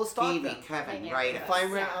them Well, up. we'll stalk Phoebe, them. Kevin, Yeah. right?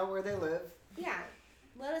 Find Yeah. out where they live. Yeah.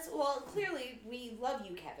 Let us. Well, clearly we love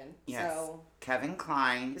you, Kevin. Yes. So Kevin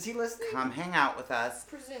Kline, Is he listening? come hang out with us.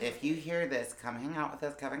 presumably. If you hear this, come hang out with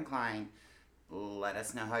us, Kevin Kline. Let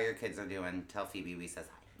us know how your kids are doing. Tell Phoebe we says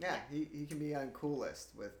hi. Yeah, he can be on Cool List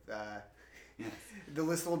with. Yes. The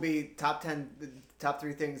list will be top 10, the top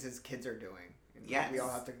 3 things his kids are doing. And Yes. we all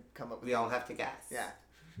have to come up with. We all have to guess. Yeah.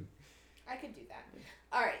 I could do that.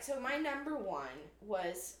 All right. So my number one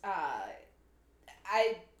was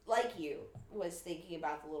I like you was thinking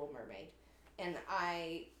about the Little Mermaid, and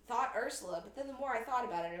I thought Ursula, but then the more I thought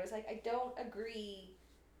about it, I was like, I don't agree.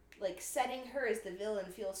 Like, setting her as the villain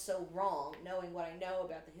feels so wrong, knowing what I know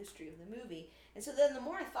about the history of the movie. And so then the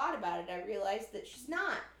more I thought about it, I realized that she's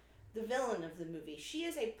not the villain of the movie. She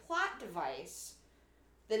is a plot device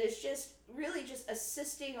that is just really just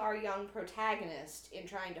assisting our young protagonist in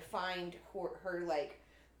trying to find her like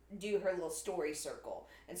do her little story circle.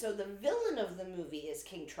 And so the villain of the movie is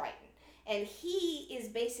King Triton, and he is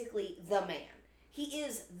basically the man. He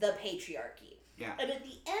is the patriarchy. Yeah. And at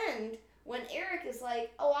the end, when Eric is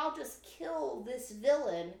like, "Oh, I'll just kill this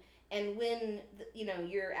villain and win,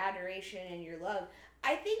 your adoration and your love,"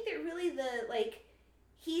 I think that really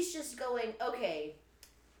he's just going, "Okay,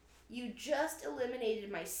 you just eliminated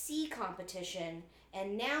my sea competition,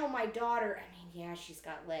 and now my daughter, I mean, yeah, she's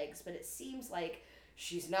got legs, but it seems like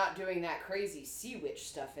she's not doing that crazy sea witch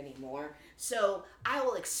stuff anymore. So I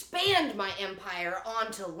will expand my empire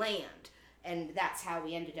onto land." And that's how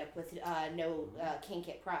we ended up with no King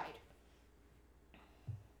Kit Pride.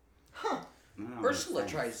 Huh. Ursula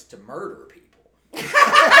tries to murder people.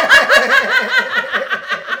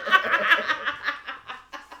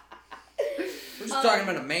 We're just talking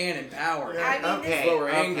about a man in power. Yeah. I mean, Okay. That's what we're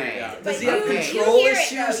angry about. But Does he have you control hear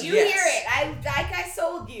issues? It, though. You Yes. hear it. I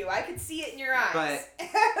sold you. I could see it in your eyes.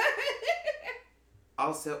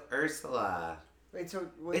 Also, Ursula. Wait, so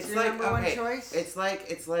what's It's your like, number one okay, choice? It's like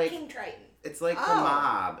King Triton. it's like the Oh.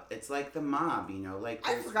 mob. It's like the mob, like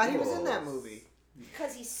I there's forgot he was in that rules. movie.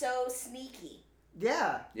 Because he's so sneaky.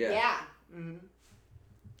 Yeah. Yeah. hmm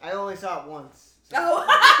I only saw it once. so-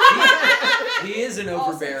 Oh. He is an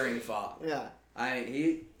Also overbearing true. father. Yeah.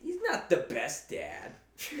 He's not the best dad.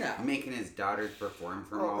 No. Making his daughters perform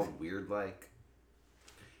for him Oh. all weird like.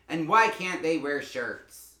 And why can't they wear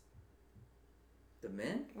shirts? The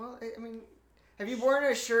men? Well, I mean, have you worn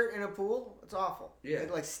a shirt in a pool? It's awful. Yeah.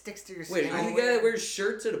 It like sticks to your Wait, skin. are all you the the way guy that down. wears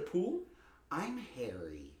shirts at a pool? I'm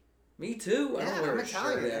hairy. Me too. I Yeah, don't wear I'm a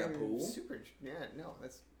shirt Italian. at a I'm pool. Super. Yeah, no,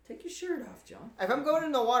 that's. Take your shirt off, John. If I'm going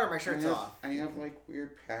in the water, my shirt's off. I have like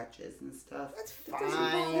weird patches and stuff. That's That doesn't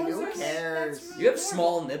fine. bother Who us. cares? That's You have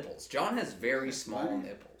small nipples. John has very small What?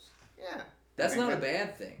 nipples. Yeah. That's I not a think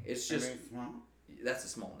bad thing. It's Am I just small? that's a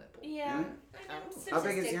small nipple. Yeah. Hmm? I know. Oh. How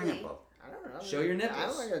big is your Statistically. nipple? I don't know. Show your I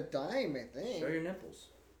nipples. don't like a dime, I think. Show your nipples.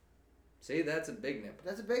 See, that's a big nipple.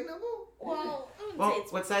 That's a big nipple? Well, I wouldn't Well, say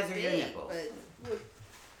it's what size are your big, nipples? But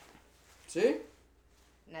See?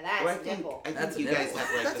 now that's Well, a nipple. I That's think a you guys nipple.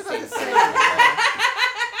 have like That's the about same the same. size.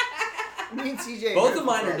 Me and CJ. Both are of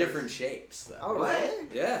mine are brothers. different shapes, though. Oh, What? really?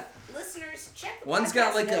 Yeah. Listeners, check the One's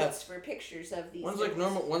got podcast like a- notes for pictures of these. One's like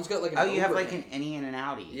nipples. normal. One's got like an. Oh, you have like overhang. an innie and an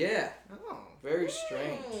outie. Yeah. Oh. Very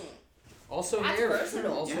strange. Mm. Also That's hairy.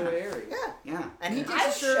 versatile. Also Yeah. hairy. Yeah. Yeah. And he Yeah. takes I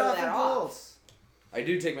his shirt show off that in off. pools. I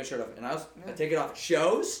do take my shirt off, and I Yeah. take it off at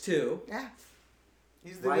shows too. Yeah.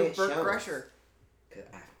 He's the Why new it Burt shows? Crusher. 'Cause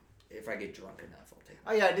if I get drunk enough, I'll take.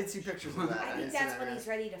 Oh, yeah, I did see pictures of that. I think did see that's that, when yeah. he's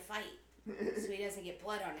ready to fight, so he doesn't get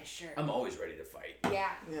blood on his shirt. I'm always ready to fight.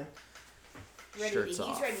 Yeah, Yeah. Shirts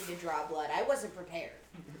off. he's ready to draw blood. I wasn't prepared.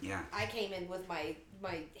 Yeah. I came in with my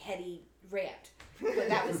heady rant, but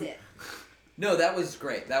that was it. No, that was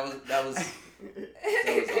great. That was awesome.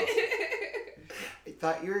 I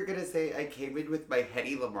thought you were gonna say I came in with my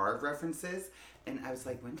Hedy Lamar references, and I was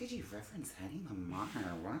like, when did you reference Hedy Lamar?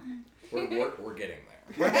 What? We're getting there.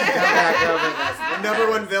 We're gonna go back over this. Number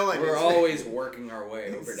one villain. We're is- always working our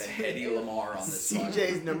way over to Hedy Lamar on this one.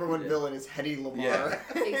 CJ's number one Yeah. villain is Hedy Lamar. Yeah.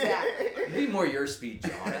 Exactly. It'd be more your speed,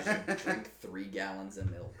 John. I should drink 3 gallons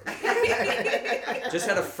of milk. Just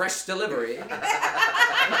had a fresh delivery.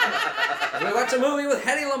 We watch a movie with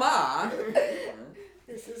Hedy Lamar.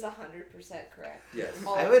 This is 100% correct. Yes.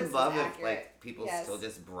 All I of would this is love if accurate. like people Yes. still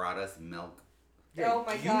just brought us milk. Oh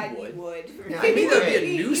my You god, would. you would. Yeah, I mean, that'd be a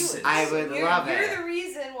You- nuisance. I would love You're it. the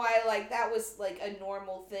reason why, like, that was, like, a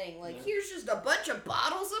normal thing. Like, here's just a bunch of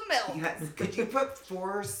bottles of milk. Yes. Could you put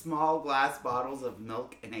 4 small glass bottles of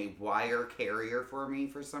milk in a wire carrier for me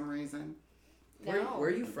for some reason? Where, No. where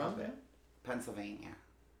are you from? Love it. Pennsylvania.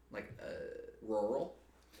 Like rural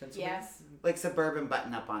Pennsylvania? Yes. Like suburban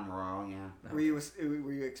button up on rural, yeah. Were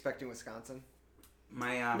you expecting Wisconsin?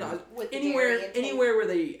 My No, With the anywhere dairy intake. where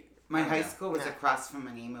they. my high Yeah. school was Yeah. across from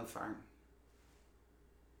an emu farm.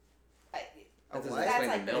 That doesn't what? That's explain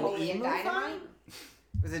like the milk. Napoleon Emu Dynamite. farm?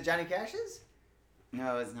 Was it Johnny Cash's?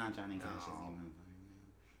 No, it's not Johnny Cash's No. emu farm.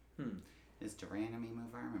 Hmm. It's Durandam Emu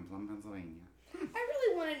Farm in Plum, Pennsylvania. I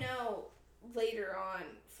really want to know later on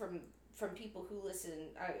from people who listen,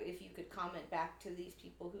 if you could comment back to these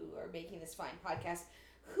people who are making this fine podcast,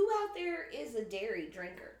 who out there is a dairy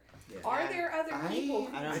drinker? Yeah. Are there other people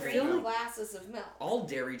I who don't drink know. glasses of milk? All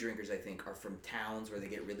dairy drinkers, I think, are from towns where they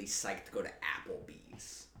get really psyched to go to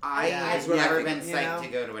Applebee's. I Yeah, have that's what I never think, been you psyched know? to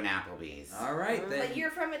go to an Applebee's. All right, then. But you're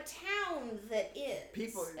from a town that is.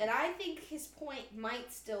 People- And I think his point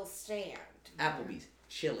might still stand. Applebee's.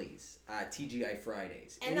 Chili's, TGI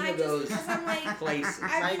Fridays, And any I of just, those because I'm like, places.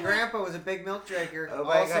 My grandpa was a big milk drinker. Oh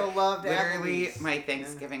my Also God. loved Literally, Applebee's. my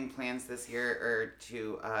Thanksgiving plans this year are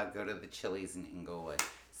to go to the Chili's in Inglewood.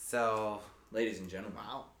 So, Ladies and gentlemen,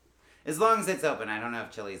 Wow. as long as it's open, I don't know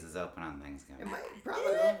if Chili's is open on It Thanksgiving. might it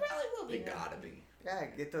probably. probably will they be. gotta be. Yeah,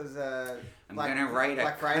 get those. I'm gonna write a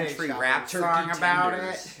Black Friday country shopping. rap Turkey song about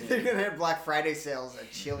tenders. it. They're gonna have Black Friday sales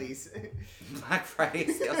at Chili's. Black Friday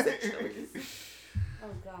sales at Chili's. Oh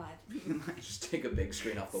God. Just take a big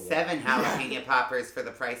screen off the wall. 7 jalapeno poppers for the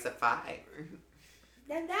price of 5.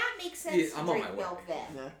 Then that makes sense Yeah, to I'm on drink my way. milk then.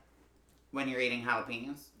 Yeah. When you're eating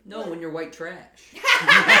jalapenos. No, when you're white trash.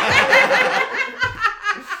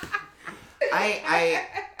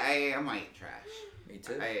 I am white trash. Me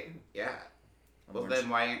too. Yeah. I'm Well, orange. then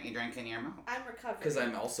why aren't you drinking your milk? I'm recovering. Because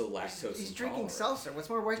I'm also lactose He's drinking intolerant. seltzer. What's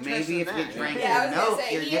more white trash Maybe than if you that? drank Yeah, I was your gonna milk,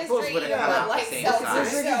 say, your he is nipples would have drinking come out Bud the Light same seltzer, We're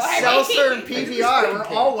size. drinking So, I seltzer and mean- PBR.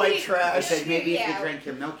 We're all white I trash. said maybe if Yeah. you drank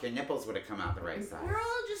your milk, your nipples would have come out the right size. We're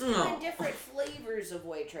all just No. doing different flavors of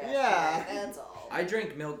white trash. Yeah. That's all. I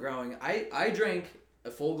drank milk growing. I drank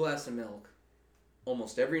a full glass of milk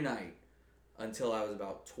almost every night until I was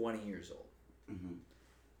about 20 years old. Mhm.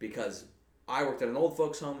 Because I worked at an old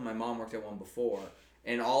folks home, and my mom worked at one before,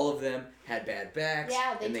 and all of them had bad backs,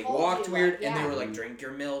 Yeah, they and they told walked you, weird, like, and they yeah. were like, drink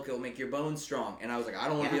your milk, it'll make your bones strong. And I was like, I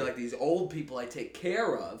don't want to Yeah. be like these old people I take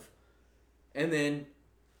care of. And then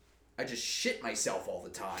I just shit myself all the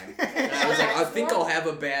time. And I was like, I think I'll have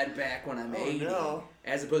a bad back when I'm Oh, 80, no.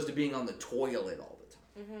 as opposed to being on the toilet all the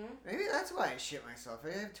time. Mm-hmm. Maybe that's why I shit myself.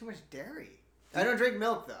 I have too much dairy. I don't drink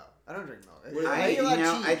milk though. I don't drink milk. What- I eat a lot of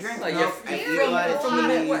cheese. I drink Like, milk. if I you're eat a lot of from the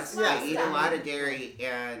cheese. Midwest. I eat a Yeah. lot of dairy,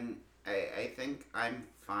 and I think I'm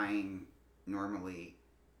fine normally,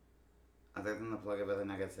 other than the plug of the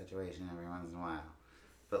nugget situation every once in a while.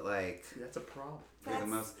 But like, That's a problem. for the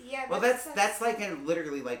most. Yeah, Well, that's like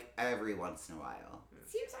literally like every once in a while.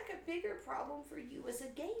 seems like a bigger problem for you as a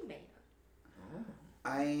gay man.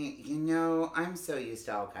 I'm so used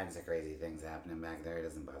to all kinds of crazy things happening back there. It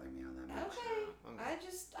doesn't bother me all that much. Okay. Okay.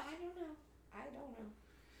 I don't know.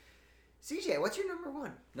 CJ, what's your number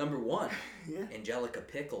one? Number one, Yeah. Angelica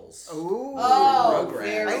Pickles. Ooh. Oh, Rugrats.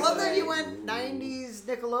 very I love that you good. went 90s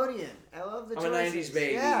Nickelodeon. I love the I'm a choices. 90s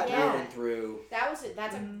baby, Yeah. through Yeah. and through. That's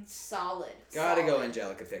a solid. Gotta go solid.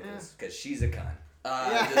 Angelica Pickles, because she's a cunt.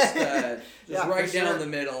 Yeah. Just Yeah, right for down sure. the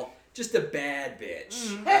middle. Just a bad bitch.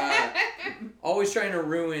 Mm-hmm. Always trying to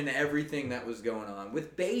ruin everything that was going on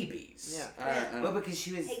with babies. Yeah. Well, because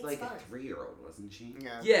she was Hates like fun. a 3-year-old, wasn't she?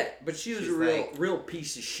 Yeah. Yeah, but she was She's a like- real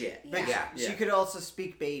piece of shit. Yeah. Yeah. She Yeah. could also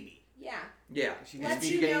speak baby. Yeah. Yeah. She could Lets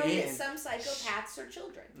speak you know baby that and- some psychopaths are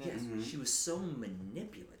children. Yeah. Mhm. She was so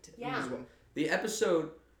manipulative. Yeah. as well. The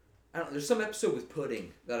episode, there's some episode with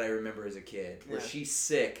Pudding that I remember as a kid where Yeah. she's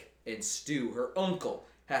sick and Stu, her uncle,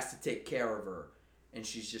 has to take care of her, and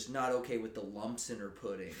she's just not okay with the lumps in her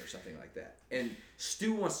pudding or something like that. And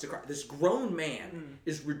Stu wants to cry. This grown man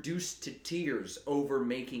is reduced to tears over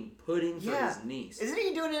making pudding for Yeah. his niece. Isn't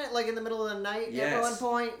he doing it like in the middle of the night at Yes. one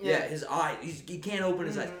point? Yeah, his eye. He can't open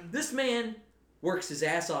his eyes. Mhm. This man works his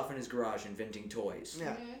ass off in his garage inventing toys.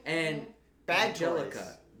 Yeah. Mm-hmm. And Bad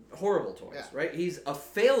Angelica, horrible toys, Yeah. right? He's a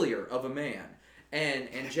failure of a man.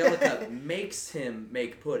 And Angelica makes him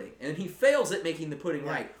make pudding. And he fails at making the pudding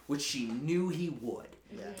Yeah. right, which she knew he would.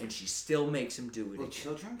 Yeah. And she still makes him do it Well, again.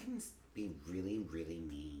 children can be really, really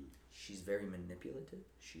mean. She's very manipulative.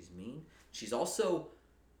 She's mean. She's also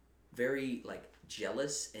very, like,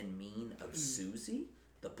 jealous and mean of Susie,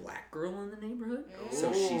 the black girl in the neighborhood.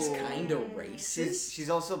 So she's Ooh. kind of racist. She's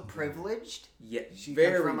also privileged. Yeah, She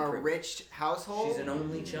very comes from a privileged. rich household. She's an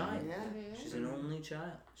only child. Yeah. She's an only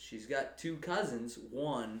child. She's got 2 cousins.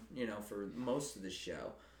 One, for most of the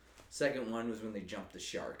show. Second one was when they jumped the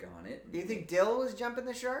shark on it. Do you think Dill was jumping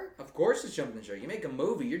the shark? Of course it's jumping the shark. You make a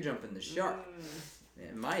movie, you're jumping the shark.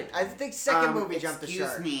 In my I opinion. think second movie jumped the Excuse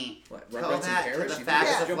shark. me. What, Tell Rugrats in that to Paris? the You think facts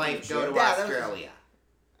it's Yeah. of jumping life. the Go to shark? Yeah, that was- Australia.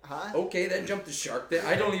 Huh? Okay, that jumped the shark.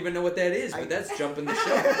 I don't even know what that is, but that's jumping the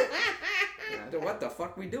shark. So what the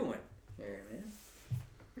fuck we doing? Here, man.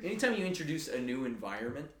 Anytime you introduce a new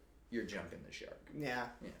environment, you're jumping the shark. Yeah.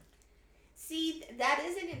 See, that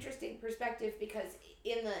is an interesting perspective because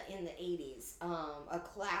in the 80s, a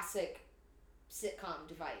classic sitcom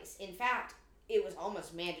device. In fact, it was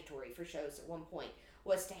almost mandatory for shows at one point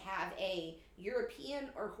was to have a European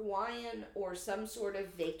or Hawaiian or some sort of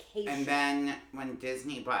vacation. And then when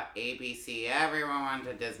Disney bought ABC, everyone went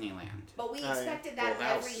to Disneyland. But we Oh, yeah. expected that Full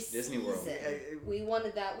House, every Disney season. World. We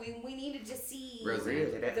wanted that. We needed to see Roseanne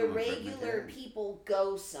did it. the Uma Thurman regular did it. people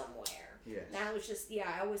go somewhere. Yes. That was just,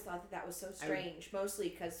 I always thought that was so strange, mostly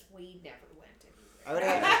because we never went I would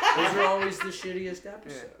have. Those are always the shittiest Yeah.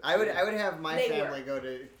 episodes. I would have my They family go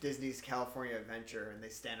to Disney's California Adventure and they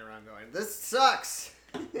stand around going, "This sucks.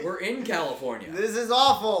 We're in California. This is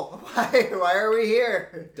awful. Why are we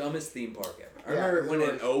here?" Dumbest theme park ever. I Yeah, remember when it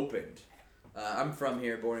it was. opened. I'm from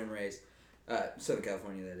here, born and raised. Southern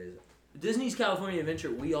California, that is. Disney's California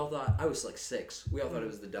Adventure, we all thought, I was like 6. We all thought it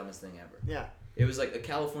was the dumbest thing ever. Yeah, It was like a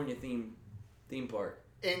California theme park.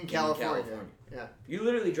 in California. California. Yeah, You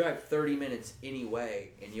literally drive 30 minutes any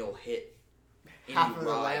way and you'll hit any half of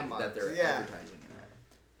the ride landmarks. that they're Yeah. advertising in that.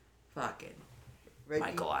 Fucking But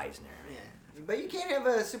Michael Eisner. Yeah, but you can't have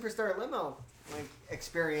a superstar limo like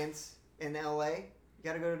experience in LA. You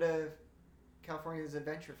got to go to California's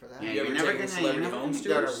Adventure for that. Yeah, You you're ever never taken gonna, celebrity you're never homes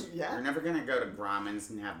gonna go tours? to, Yeah. You're never gonna go to Grauman's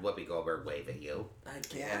and have Whoopi Goldberg wave at you. I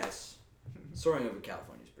guess. Soaring over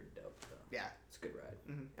California is pretty dope, though. Yeah. It's a good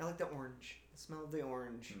ride. I like the orange. The smell of the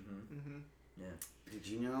orange. Mm-hmm. Did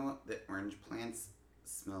you know that orange plants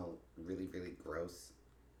smell really, really gross?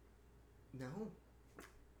 No.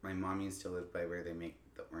 My mom used to live by where they make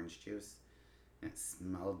the orange juice, and it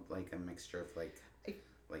smelled like a mixture of like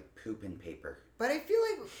poop and paper. But I feel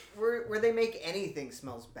like where they make anything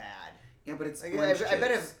smells bad. Yeah, but it's Like, orange I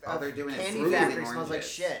bet juice. All a they're doing is candy squeezing factory smells like oranges.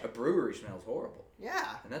 shit. A brewery smells horrible.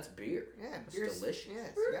 Yeah. And that's beer. Yeah. It's beer's- delicious. Yeah,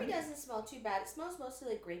 it's Brewery yummy. doesn't smell too bad. It smells mostly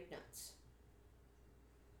like grape nuts.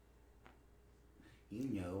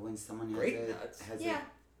 You know when someone Grape has nuts? has Yeah,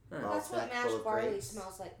 Huh. Ball that's what sack full mashed of barley grapes.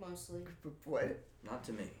 smells like mostly. What? Not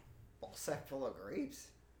to me. Ball sack full of grapes.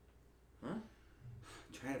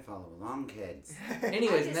 Try to follow along, kids.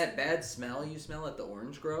 Anyways, I and that bad smell you smell at the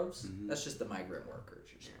orange groves, Mhm. that's just the migrant workers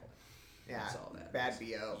you're smelling. Yeah. That's all that Bad is.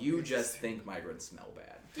 BO. You just think migrants smell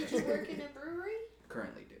bad. Did you work in a brewery?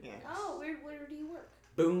 Currently do. Yeah. Oh, where do you work?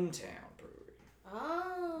 Boomtown Brewery.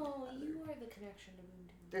 Oh, you are the connection to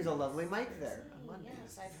Boomtown. There's a lovely mic I there see. on Mondays.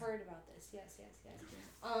 Yes, I've heard about this. Yes.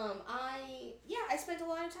 I spent a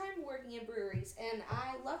lot of time working in breweries, and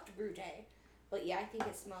I loved Brew Day. But yeah, I think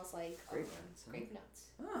it smells like Grape nuts, huh? grape nuts.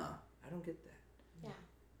 Ah, I don't get that.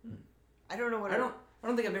 I don't know what I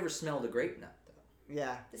don't think I've ever smelled a grape nut though.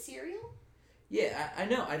 Yeah. The cereal? Yeah, I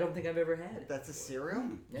know. I don't think I've ever had it. That's a cereal?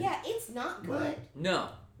 Hmm. Yeah, it's not good, No.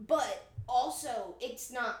 but also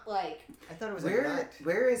it's not like I thought it was a Where nut.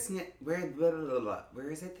 where is blah, blah, blah, blah. Where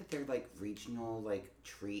is it that their like regional like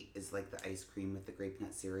treat is like the ice cream with the grape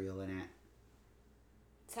nut cereal in it?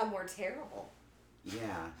 somewhere terrible.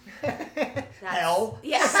 Yeah. That's, Hell.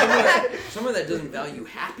 Yeah. Someone that doesn't value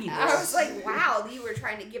happiness. I was like, wow, you were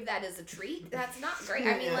trying to give that as a treat? That's not great.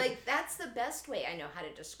 I mean, Yeah. like, that's the best way I know how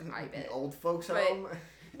to describe it. Old folks Right. home.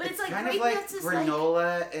 But it's like kind of grape like nuts is like,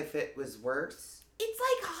 granola if it was worse. it's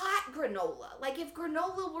like hot granola. Like if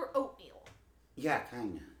granola were oatmeal. Yeah,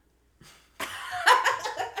 kind of.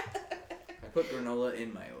 I put granola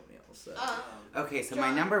in my oatmeal, so. Okay, so my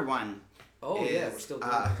John- number one. Oh is, yeah, we're still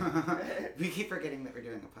doing it. we keep forgetting that we're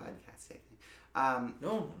doing a podcast. I think.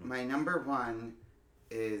 No. My number one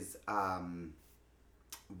is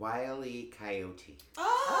Wile E. Coyote.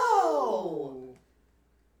 Oh,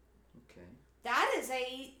 Okay. that is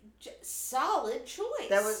a solid choice.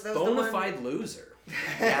 That was the Bona one- fide loser.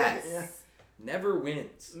 Yes. Yeah. Never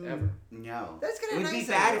wins ever. No. That's kinda It would nice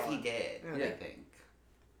be bad of if you. he did. Yeah. I think.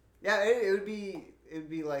 Yeah, it would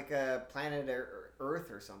be like a planet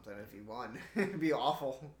Earth or something if he won. It'd be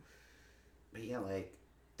awful. But yeah, like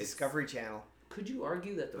Discovery Channel. Could you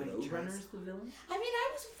argue that the But he Roadrunner tries- is the villain? I mean, I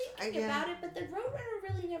was thinking Yeah. about it, but the Roadrunner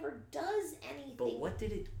really never does anything. But what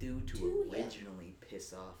did it do to To him. originally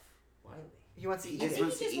piss off Wiley? He wants to He eat I it. think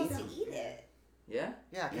wants he to just wants eat to 'em. eat it. Yeah?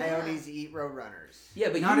 Yeah, Yeah. coyotes eat roadrunners. Yeah,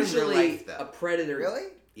 but Not in real usually life, though. a predator. Really?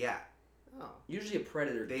 Yeah. Oh. Usually a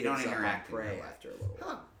predator. They gives don't up on interact in prey real life. after a little while.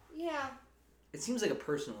 Huh. Yeah, It seems like a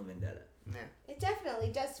personal vendetta. it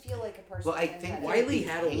definitely does feel like a person. Well, I think that Wiley it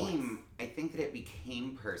had a became, wife. I think that it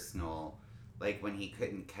became personal, like when he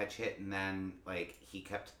couldn't catch it, and then like he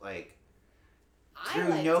kept like I through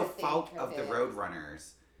like no to think fault of the it.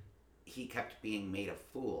 Roadrunners, he kept being made a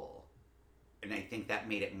fool, and I think that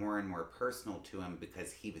made it more and more personal to him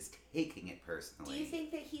because he was taking it personally. Do you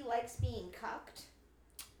think that he likes being cucked?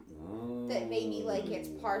 That maybe like it's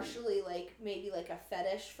partially like maybe like a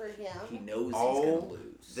fetish for He him. knows Oh, he's gonna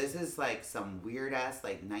lose. This is like some weird ass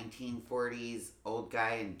like 1940s old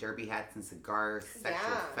guy in derby hats and cigars sexual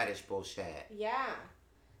Yeah. fetish bullshit. Yeah.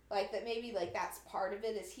 Like that maybe like that's part of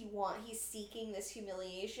it is he's seeking this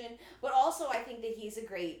humiliation, but also I think that he's a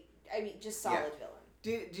great just solid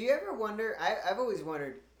villain. Do you ever wonder? I've always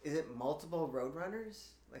wondered: is it multiple roadrunners?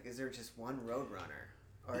 Like, is there just one roadrunner,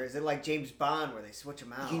 or is it like James Bond where they switch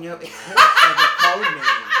them out? You know, like a code name.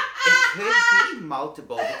 it could be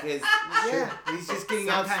multiple because Yeah, he's just getting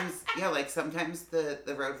out. sometimes, sometimes the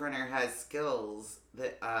Roadrunner has skills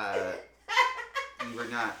that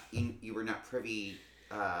you were not privy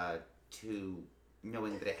to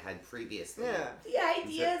knowing that it had previously. Yeah. The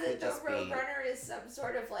idea So it could that the just be- Roadrunner is some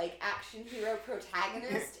sort of like action hero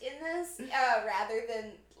protagonist in this, rather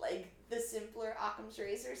than like the simpler Occam's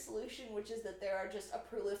Razor solution, which is that there are just a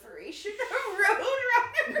proliferation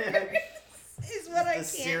of Roadrunners, is what I can't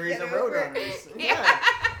series get of over. Roadrunners. Yeah.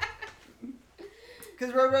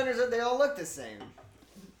 Because Roadrunners, they all look the same.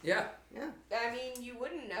 Yeah. Yeah. I mean, you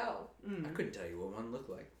wouldn't know. I couldn't tell you what one looked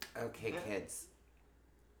like. Okay, Yeah. kids,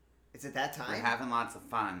 It's at that we're time. having lots of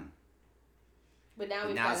fun. But now But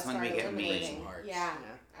we've now got to is when start we get eliminating. mean hearts. Yeah.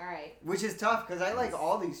 Yeah. All right. Which is tough because I like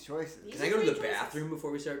all these choices. These Can I go to the Three choices. bathroom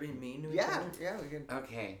before we start being mean to each Yeah, other? yeah, we can.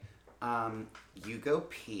 Okay, you go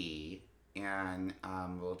pee, and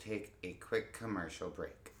we'll take a quick commercial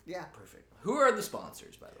break. Yeah. Perfect. Who are the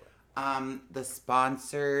sponsors, by the way? The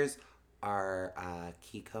sponsors are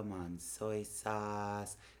Kikkoman soy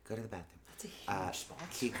sauce. Go to the bathroom. That's a huge sponsor.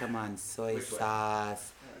 Kikkoman soy Which way?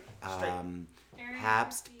 sauce. Straight.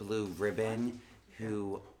 Pabst Blue Ribbon,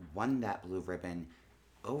 who won that blue ribbon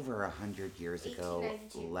over 100 years ago.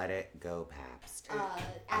 1892. Let it go, Pabst.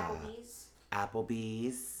 Applebee's,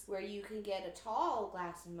 Applebee's. where you can get a tall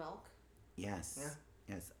glass of milk. Yes.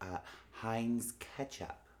 Yeah. Yes. Heinz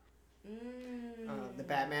ketchup. The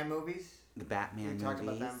Batman movies. The Batman We talked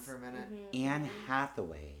movies. about them for a minute. Anne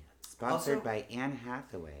Hathaway. Sponsored Also- by Anne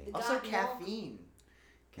Hathaway. The Also, Got Milk. caffeine.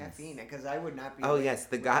 Caffeine, because I would not be. Oh awake yes,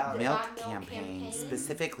 the Got without it. Milk Got Milk campaign, campaign.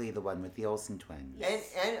 specifically the one with the Olsen twins.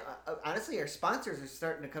 And honestly, our sponsors are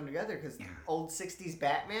starting to come together because Yeah. old '60s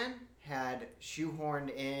Batman had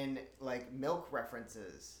shoehorned in like milk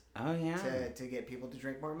references Oh yeah. to get people to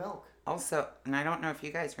drink more milk. Also, and I don't know if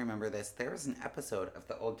you guys remember this, there was an episode of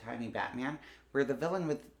the old timey Batman where the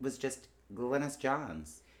villain was just Glynis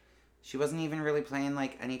Johns. She wasn't even really playing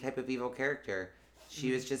like any type of evil character.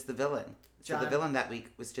 She was just the villain. So the John- villain that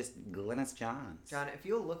week was just Glynis Johns. John, if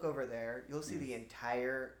you'll look over there, you'll see the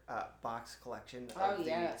entire box collection of Oh, the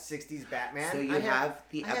yes. '60s Batman. So you I have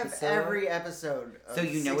the I have episode. every episode. Of So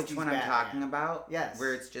you know which 60s one I'm Batman. talking about? Yes.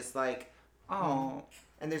 Where it's just like, oh,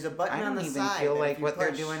 And there's a button I on don't the even side. feel that like if you what they're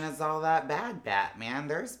push- doing is all that bad, Batman.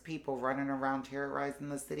 There's people running around terrorizing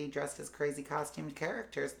the city dressed as crazy costumed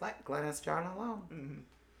characters. Let Glynis John alone.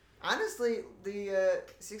 Honestly, the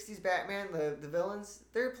 '60s Batman, the villains,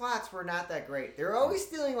 their plots were not that great. They were always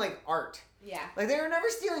stealing like art. Yeah. Like they were never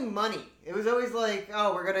stealing money. It was always like,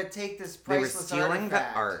 oh, we're gonna take this They were priceless stealing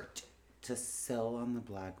artifact. the art to sell on the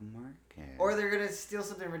black market. Or they're gonna steal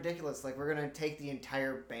something ridiculous, like we're gonna take the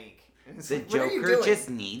entire bank. And it's the like, what are you Joker doing? just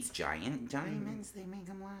needs giant diamonds. They make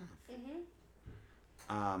him laugh.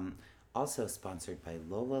 Mm-hmm. Also sponsored by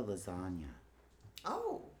Lola Lasagna.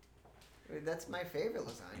 Oh, that's my favorite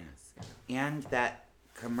lasagna. Yes. And that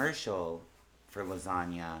commercial for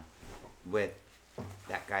lasagna with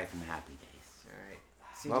that guy from Happy Days. All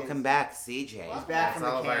right. Welcome back, CJ. Welcome back That's from the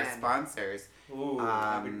all of our can. sponsors. Ooh,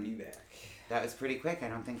 happy to to be back. That was pretty quick. I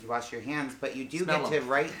don't think you washed your hands, but you do Smell get to 'em.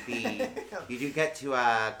 write the. You do get to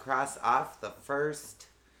cross off the first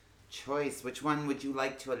choice. Which one would you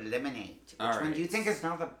like to eliminate? Which All one do you right. think is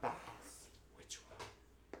not the best? Which one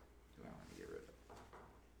do I want to get rid of?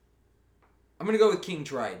 I'm gonna go with King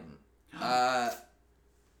Trident.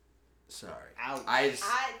 Sorry. Ouch. I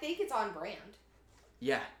think it's on brand.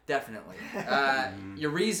 yeah, definitely.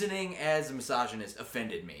 Your reasoning as a misogynist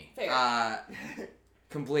offended me. Fair.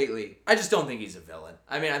 Completely. I just don't think he's a villain.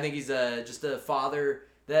 I mean, I think he's just a father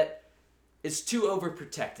that is too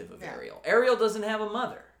overprotective of Yeah. Ariel. Ariel doesn't have a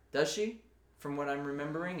mother, does she? From what I'm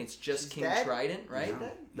remembering, it's just She's King dead? Trident, right? Yeah.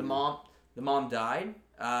 The mom died.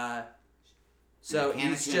 So Mechanic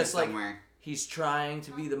he's in just like somewhere. he's trying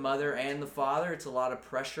to be the mother and the father. It's a lot of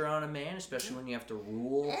pressure on a man, especially when you have to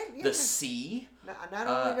rule And, yeah, the just- sea. Not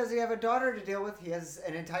only does he have a daughter to deal with, he has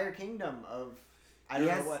an entire kingdom of. I don't He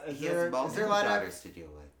has, know what. he has multiple a lot daughters to deal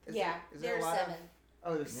with. Is Yeah. is there There's a lot 7.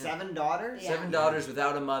 Oh, there's Yeah. 7 daughters. Yeah. 7 daughters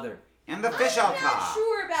without a mother. And the fish all I'm not caught.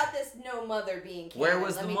 sure about this no mother being canon. Where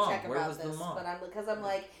was Let the me mom? check Where about was the this, mom? But I'm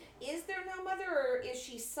like, is there no mother or is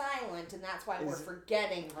she silent and that's why we're Is-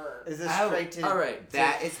 forgetting her? Is this Oh, straight to? All right.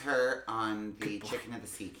 That is her on the Good boy. Chicken of the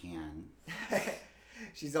Sea can.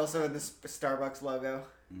 She's also in the Starbucks logo.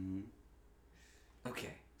 Mm-hmm.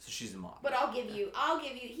 Okay, so she's the mom. But I'll give you.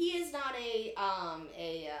 He is not a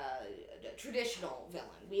traditional villain.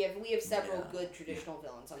 We have several Yeah. good traditional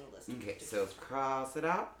villains on the list. Okay, so cross it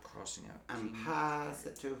out Crossing out. and King. pass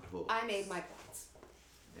it to who? I made my points.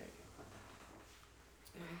 There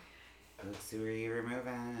you Let's see where you're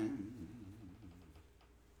removing.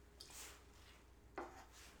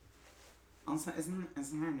 Also,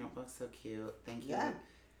 isn't our notebook so cute? Thank you. Yeah.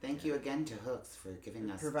 Thank you again to Hooks for giving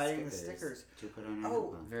us Providing the stickers to put on our Oh.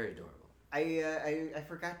 notebook. Very adorable. I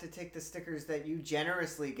forgot to take the stickers that you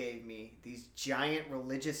generously gave me. These giant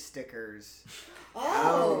religious stickers.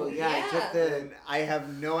 Oh, yeah, I took the- And I have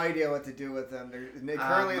no idea what to do with them. They're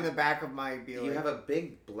currently in the back of my Buick. You have a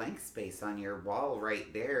big blank space on your wall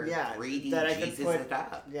right there. Yeah, 3D that I could Jesus put- it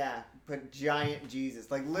up. Yeah, put giant Jesus.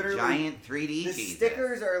 Like literally Giant 3D the Jesus.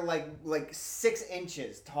 stickers are like 6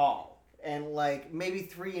 inches tall and like maybe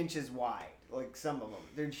 3 inches wide. Like some of them.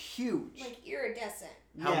 They're huge. Like iridescent.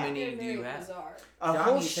 How Yeah. many They're do you very have? bizarre. A John,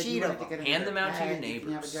 whole you said you sheet wanted of to them. get Hand them out to your another bag. You can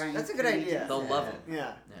have a neighbors. giant That's a good idea. 3D They'll love Jesus. them.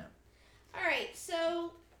 Yeah. All right,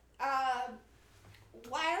 so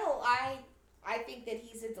while I think that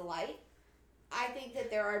he's a delight, I think that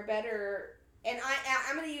there are better, and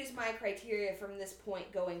I'm going to use my criteria from this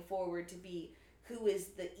point going forward to be who is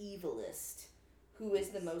the evilest, who is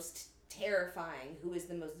the most terrifying, who is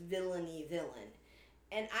the most villainy villain.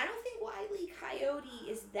 And I don't think Wile E. Coyote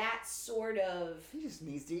is that sort of. He just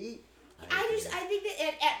needs to eat. I think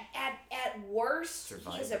that at worst he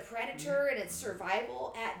is a Survival. predator and it's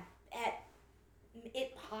survival. At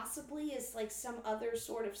it possibly is like some other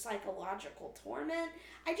sort of psychological torment.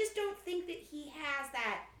 I just don't think that he has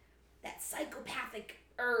that psychopathic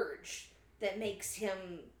urge that makes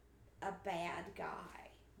him a bad guy.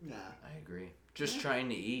 Yeah. I agree. Just trying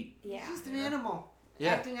to eat. Yeah. He's just an animal.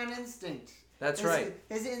 Yeah. Acting on instinct. That's right.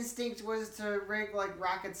 His instinct was to rig like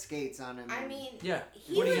rocket skates on him. I mean, Yeah.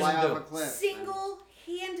 he What do was you fly off do? a cliff.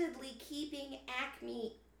 single-handedly keeping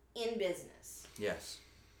Acme in business. Yes.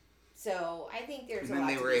 So I think there's And a then lot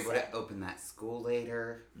they to were be able said. to open that school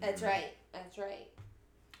later. That's right. That's right.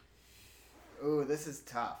 Ooh, this is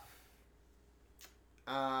tough.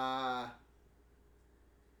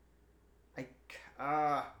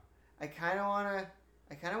 I kind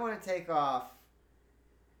of want to take off.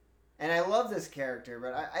 And I love this character,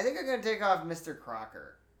 but I think I'm gonna take off Mr.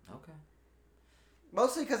 Crocker. Okay.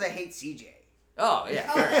 Mostly because I hate CJ. Oh yeah.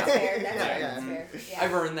 Oh, fair that's enough. fair. That's Yeah, fair. yeah. That's fair. Yeah.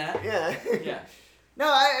 I've earned that. Yeah. Yeah. No,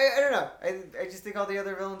 I don't know. I just think all the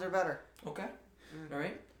other villains are better. Okay. All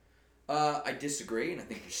right. I disagree, and I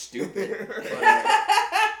think you're stupid.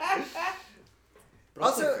 But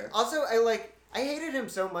I'll take fair. Also, I hated him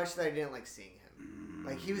so much that I didn't like seeing him.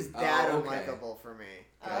 Like he was that Oh, okay. unlikable for me.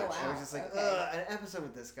 Oh, I wow. was just like, Okay. ugh, an episode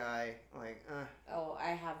with this guy. Like, Oh, I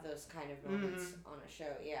have those kind of moments on a show.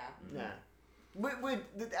 Yeah. yeah.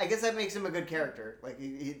 I guess that makes him a good character. Like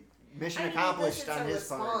he mission I mean, accomplished unless on it's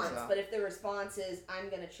his a response, part. So. but if the response is "I'm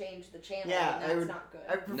going to change the channel," Yeah, then that's not good.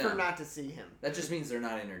 I prefer No. not to see him. That just means they're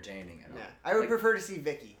not entertaining at all. Yeah, I would Like- prefer to see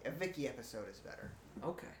Vicky. A Vicky episode is better.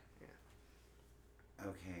 Okay.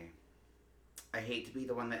 Okay. I hate to be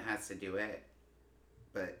the one that has to do it,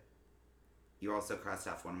 but you also crossed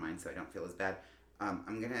off one of mine, so I don't feel as bad.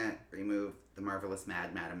 I'm gonna remove the Marvelous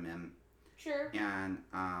Madam Mim, Sure. and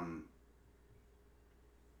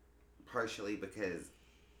partially because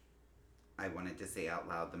I wanted to say out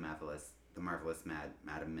loud the Marvelous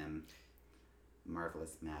Madam Mim.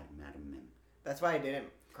 Marvelous Madam Mim. That's why I didn't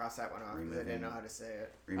cross that one off because I didn't Removing. know how to say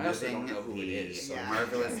it. Removing I also don't know who it the is, so- Yeah.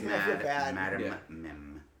 Marvelous I feel bad. Madam Yeah.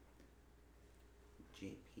 Mim.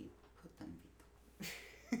 JP, put them.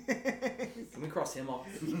 Can we cross him off?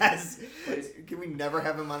 Yes. Please. Can we never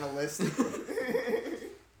have him on a list?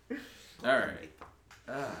 All right.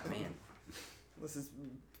 Ah, man. This is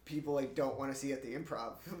people I don't want to see at the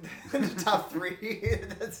Improv. The top 3.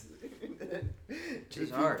 That's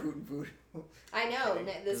It's hard. Boot, boot. I know.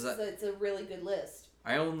 Kidding. It's a really good list.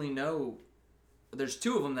 I only know. There's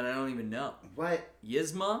 2 of them that I don't even know. What?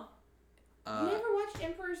 Yzma. You never watched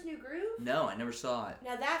Emperor's New Groove? No, I never saw it.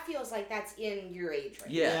 Now that feels like that's in your age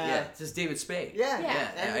range. Yeah, Yeah. yeah. It's just David Spade. Yeah.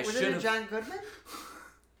 Yeah. And I was should it have. John Goodman?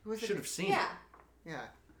 Who was Should it? have seen. Yeah. Yeah.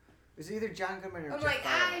 It was either John Goodman or I'm Jeff like,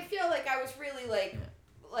 I Garlin. feel like I was really like,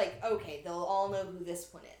 okay, they'll all know who this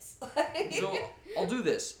one is. it. So I'll do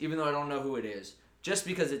this, even though I don't know who it is, just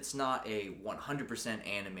because it's not a 100%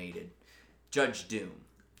 animated Judge Doom,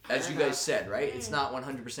 as you guys said, right? It's not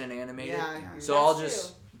 100% animated. Yeah. Yeah. So That's I'll true.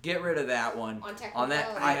 just get rid of that one. On that,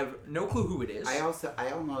 Technicolor. I have no clue who it is. I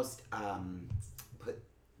almost put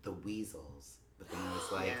the weasels, but then I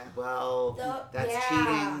was like, Yeah. well, that's yeah.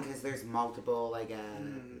 cheating because there's multiple, I guess.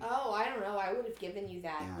 Oh, I don't know. I would have given you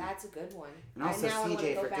that. Yeah. That's a good one. And also, now I wanna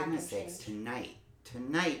CJ, go for back goodness and sakes, change.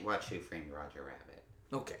 tonight, watch Who Framed Roger Rabbit.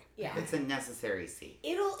 Okay. Yeah. It's a necessary scene.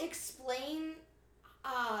 It'll explain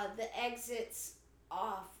the exits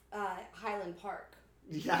off Highland Park.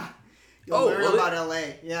 Yeah. You'll Oh, learn will it? about LA.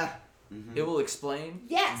 Yeah. Mm-hmm. It will explain.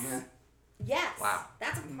 Yes. Yeah. Yes. Wow.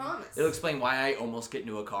 That's a promise. It'll explain why I almost get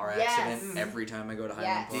into a car accident Yes. every time I go to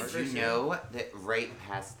Yes. Highland Park. Did you know that right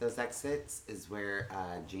past those exits is where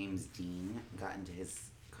James Dean got into his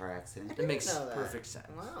car accident? It makes know that. perfect sense.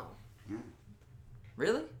 Wow. Yeah.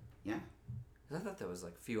 Really? Yeah. I thought that was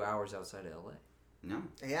like a few hours outside of LA. No.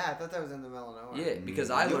 Yeah, I thought that was in the middle of nowhere. Yeah, because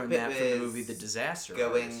I Nope, learned it that from the was movie The Disaster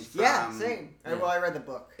Going Artist. from, Yeah, same. Yeah. Well, I read the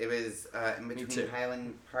book. It was in Me between too.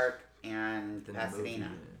 Highland Park and Then the movie,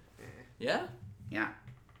 Pasadena. Yeah? Yeah.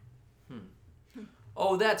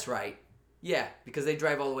 Oh, that's right. Yeah, because they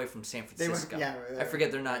drive all the way from San They were- Francisco. yeah, I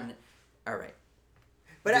forget they're not in... All right.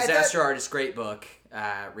 But I Disaster thought, Artist, great book.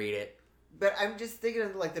 Read it. but I'm just thinking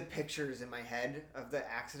of like the pictures in my head of the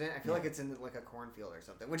accident. I feel like it's in like a cornfield or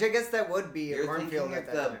something, which I guess that would be a You're cornfield thinking at of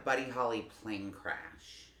that the time. Buddy Holly plane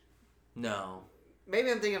crash. No. Maybe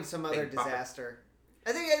I'm thinking of some other Big bumper. disaster.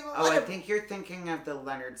 I think Oh, I think you're thinking of the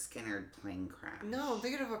Leonard Skinner plane crash. No, I'm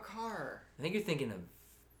thinking of a car. I think you're thinking of...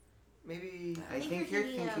 Maybe. I think you're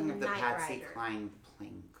thinking of the Knight Patsy Rider. Cline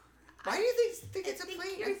plane crash. Why do you think I it's a think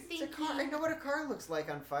plane? you're It's a car. I thinking- know what a car looks like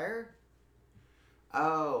on fire.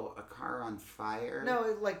 Oh, a car on fire? No,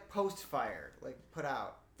 it, like post fire, like put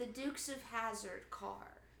out. The Dukes of Hazzard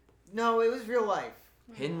car. No, it was real life.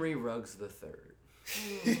 Henry Ruggs III.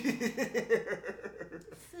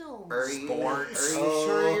 Film. Are you, Sports. Are you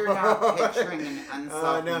sure you're not picturing an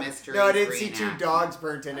unsolved no, mystery? no, I didn't see two dogs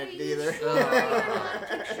burnt in Are it you either. sure you're not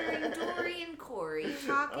picturing Dory and Corey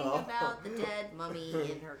talking Oh. about the dead mummy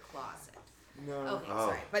in her closet? No. Okay, Oh.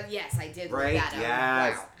 sorry, but yes, I did Right, look that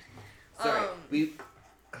yes. up. Wow. Sorry, Um,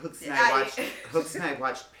 Hooks I- and I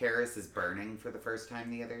watched Paris is Burning for the first time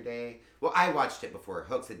the other day. Well, I watched it before.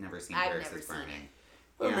 Hooks had never seen I've Paris never is seen Burning.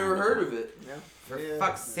 I've Yeah. never heard of it. Yeah. For Yeah.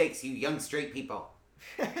 fuck's sakes, you young straight people.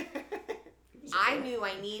 I knew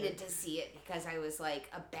I needed to see it because I was like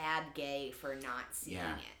a bad gay for not seeing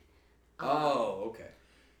Yeah. it. Oh, okay.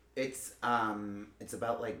 It's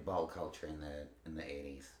about like ball culture in the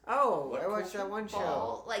 80s. Oh, What I watched culture? that one show.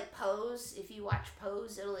 Ball, like Pose. If you watch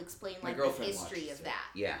Pose, it'll explain My like the girlfriend history watches of it. that,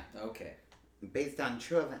 Yeah, Okay. based on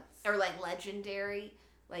true events. or like Legendary.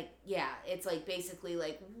 Like, yeah, it's like basically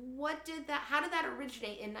like how did that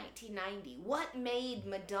originate in 1990? What made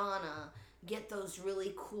Madonna get those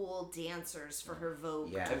really cool dancers for her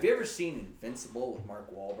Vogue? Yeah. Have you ever seen Invincible with Mark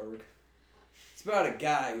Wahlberg? It's about a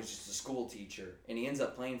guy who's just a school teacher, and he ends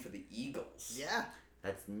up playing for the Eagles. Yeah.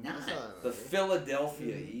 That's I nuts. saw that The movie.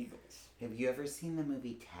 Philadelphia Eagles. Have you ever seen the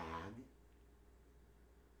movie Tag?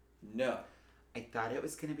 No. I thought it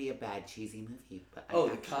was going to be a bad, cheesy movie, but I Oh,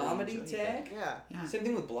 the actually comedy enjoyed Tag? it. Yeah. Yeah. Same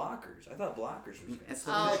thing with Blockers. I thought Blockers was It's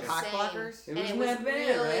Oh, delicious. Cock same. blockers? It And it wasn't was that bad,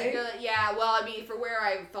 really right? good. Yeah, well, I mean, for where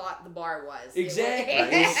I thought the bar was. it was- Exactly.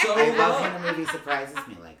 It was so I low. love when a movie surprises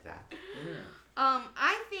me like that.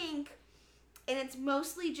 I think, and it's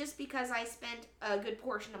mostly just because I spent a good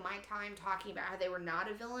portion of my time talking about how they were not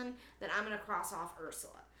a villain, that I'm going to cross off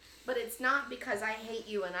Ursula. But it's not because I hate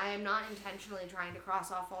you, and I am not intentionally trying to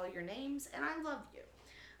cross off all your names, and I love you.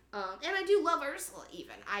 And I do love Ursula,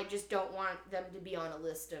 even. I just don't want them to be on a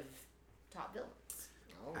list of top villains.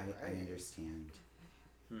 All I right. understand.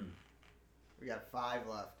 We got 5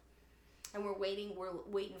 left. And we're waiting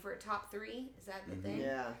for a top 3? Is that the thing?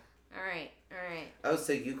 Yeah. All right. Oh,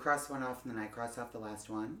 so you cross one off and then I cross off the last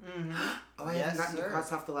one? Mm-hmm. Oh, I Yes, haven't gotten sir. to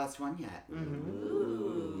cross off the last one yet.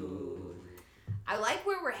 Ooh. I like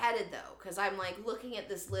where we're headed though, because I'm like looking at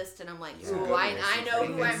this list and I'm like, Yeah, ooh, there's I some know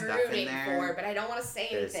pretty who good I'm stuff in rooting there. for, but I don't want to say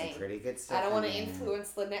There's some anything. pretty good stuff. I don't want in to there. influence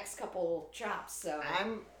the next couple chops, so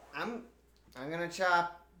I'm gonna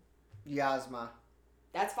chop Yasma.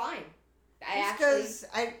 that's fine. I Just actually, because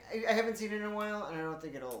I haven't seen it in a while, and I don't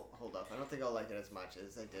think it'll hold up. I don't think I'll like it as much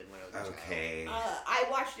as I did when I was a child. Okay. I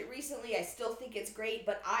watched it recently. I still think it's great,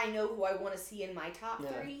 but I know who I want to see in my top Yeah.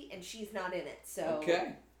 3, and she's not in it. So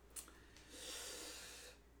Okay.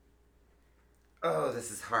 Oh,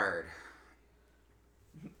 this is hard.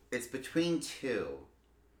 It's between 2.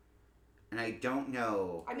 And I don't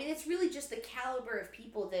know. I mean, it's really just the caliber of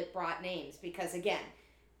people that brought names, because again,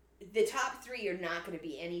 the top 3 are not going to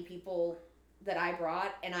be any people that I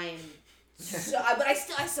brought, and I am but I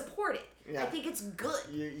support it. Yeah. I think it's good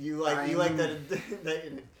You like that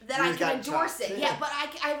that I can endorse it. Yeah, but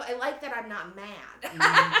I like that I'm not mad.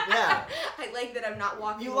 Yeah. I like that I'm not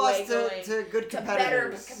walking You away lost going to good to better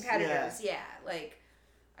competitors. competitors. Yeah, like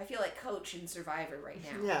I feel like Coach in Survivor right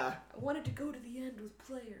now. Yeah. I wanted to go to the end with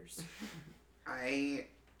players. I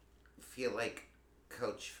feel like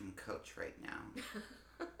Coach from Coach right now.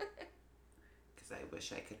 Because I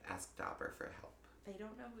wish I could ask Dauber for help. They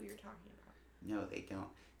don't know who you're talking about. No, they don't.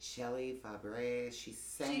 Shelley Fabre, she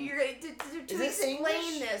So sang. you're gonna to Is this explain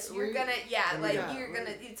English? this. Or You're you- gonna Yeah. you're gonna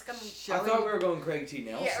it's gonna. I Shelley- thought we were going Craig T.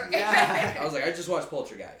 Nelson. Yeah. I was like, I just watched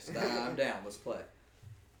Poltergeist. I'm down. Let's play.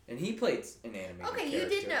 And he played an animated Okay,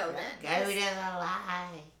 character. you did know that. Go to the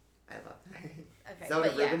lie. I love that. Okay, Zelda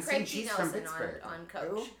but yeah, Rubinstein, Craig T. she's from Nelson Pittsburgh. on Who?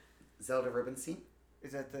 Coach. Zelda Rubinstein,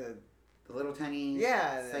 Is that the the little tiny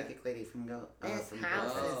psychic lady from This from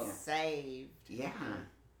house Oh. is saved? Yeah.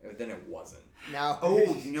 Then it wasn't. No. Oh,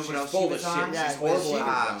 you know what She's else full she of was shit. on? Yeah, She's but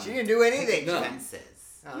horrible. she didn't do anything. No.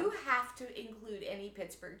 Fences. You have to include any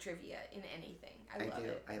Pittsburgh trivia in anything. I love do.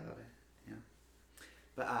 it. I love it. Yeah.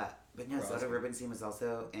 But no, Crosby. Zelda Rubinstein was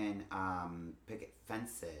also in Picket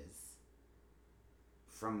Fences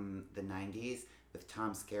from the 90s with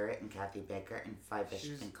Tom Skerritt and Kathy Baker and Five-ish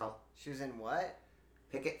She's- Finkel. She was in what?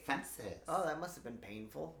 Picket Fences. Oh, that must have been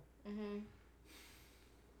painful. Mm-hmm.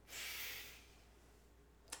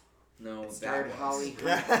 No, It that starred was. Holly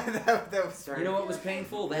that was You know what was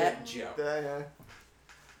painful? That joke.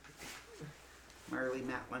 Marley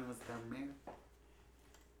Matlin was the mayor.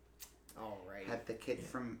 All right. Had the kid Yeah.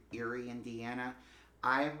 from Erie, Indiana.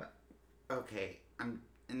 And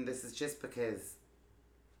this is just because.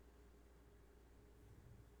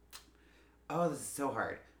 Oh, this is so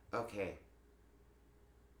hard. Okay.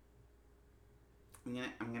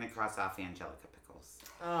 I'm gonna cross off Angelica Pickles.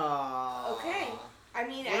 Oh. Okay. I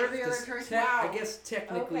mean, What are the other Just choices? Wow. I guess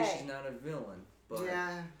technically Okay. she's not a villain, but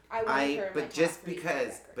Yeah. I wanted her in my But top just 3 for because,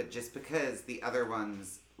 record. but just because the other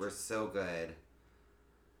ones were so good,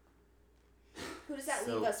 Who does that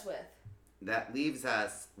so- leave us with? that leaves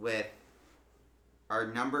us with our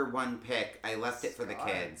number 1 pick. I left it for the Scar.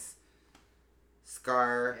 kids.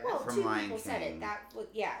 Scar Yeah. Well, from 2 Lion people King. said it. That was,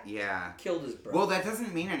 yeah. Yeah. killed his brother. Well, that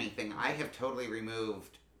doesn't mean anything. I have totally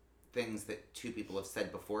removed things that 2 people have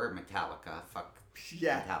said before. Metallica. Fuck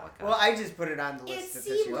Yeah. Metallica. Well, I just put it on the It list. to piss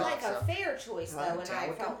seemed you off, like a so. fair choice, though, and I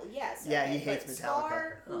Metallica? felt, yes. Yeah, okay, he hates but Metallica.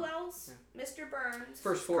 Scar, who Huh. else? Mr. Burns.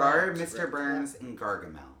 First 4 Scar, hours, Mr. right? Burns, and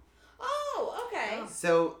Gargamel. Oh, okay.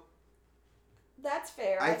 So That's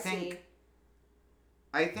fair. I I think- see.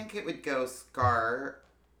 I think it would go Scar,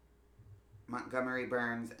 Montgomery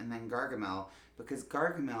Burns, and then Gargamel, because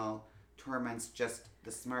Gargamel torments just the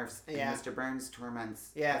Smurfs, Yeah. and Mr. Burns torments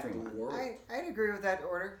Yeah. everyone. The world. I'd agree with that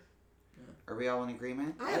order. Are we all in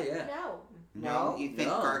agreement? I yeah. no. No. You think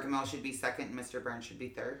No. Gargamel should be second and Mr. Burns should be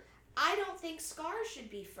third? I don't think Scar should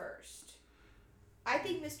be first. I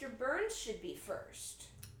think Mr. Burns should be first.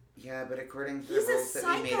 Yeah, but according to He's the a rules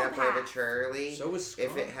that we made up psychopath. arbitrarily, So was Scar.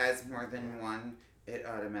 if it has more than one, it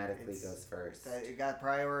automatically It's- goes first. That it got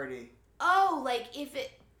priority. Oh, like if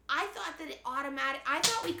it. I thought that it automatic. I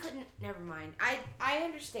thought we couldn't. Never mind. I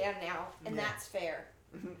understand now, and Yeah. that's fair.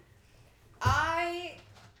 I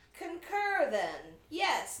concur. Then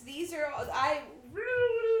yes, these are.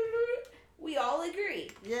 We all agree.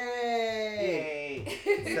 Yay!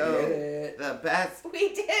 Yay! So the best We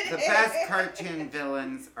did it. The best cartoon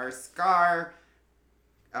villains are Scar,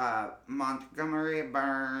 Montgomery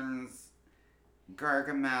Burns,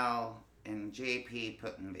 Gargamel, and J.P.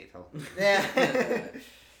 Putin-Beetle. Yeah.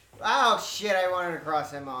 Oh shit! I wanted to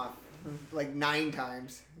cross him off like 9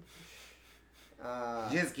 times.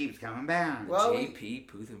 Just keeps coming back. Well, JP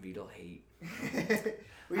Puth and Beetle hate.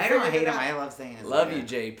 we I don't figured hate it him. out. I love saying his Love name. you,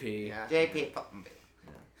 JP. Yeah. J.P.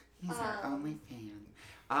 Putin-Beetle. He's our only fan.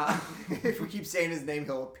 If we keep saying his name,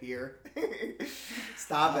 he'll appear.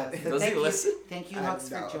 Stop it. so Does he thank you- listen? Thank you, I Hux,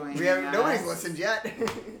 know. for joining We haven't. us. Nobody's listened yet.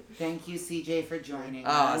 Thank you, CJ, for joining Oh,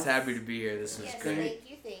 us. I was happy to be here. This was Yes, great. thank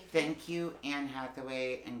you, thank you. Thank you, Anne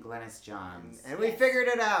Hathaway and Glennis Johns. And we figured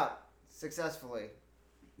it out successfully.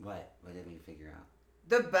 What? What did we figure out?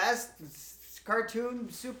 The best cartoon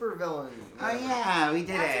supervillain. Oh, yeah, we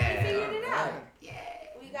did That's how we it. figured it out. Alright. Yay.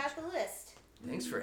 We got the list. Thanks for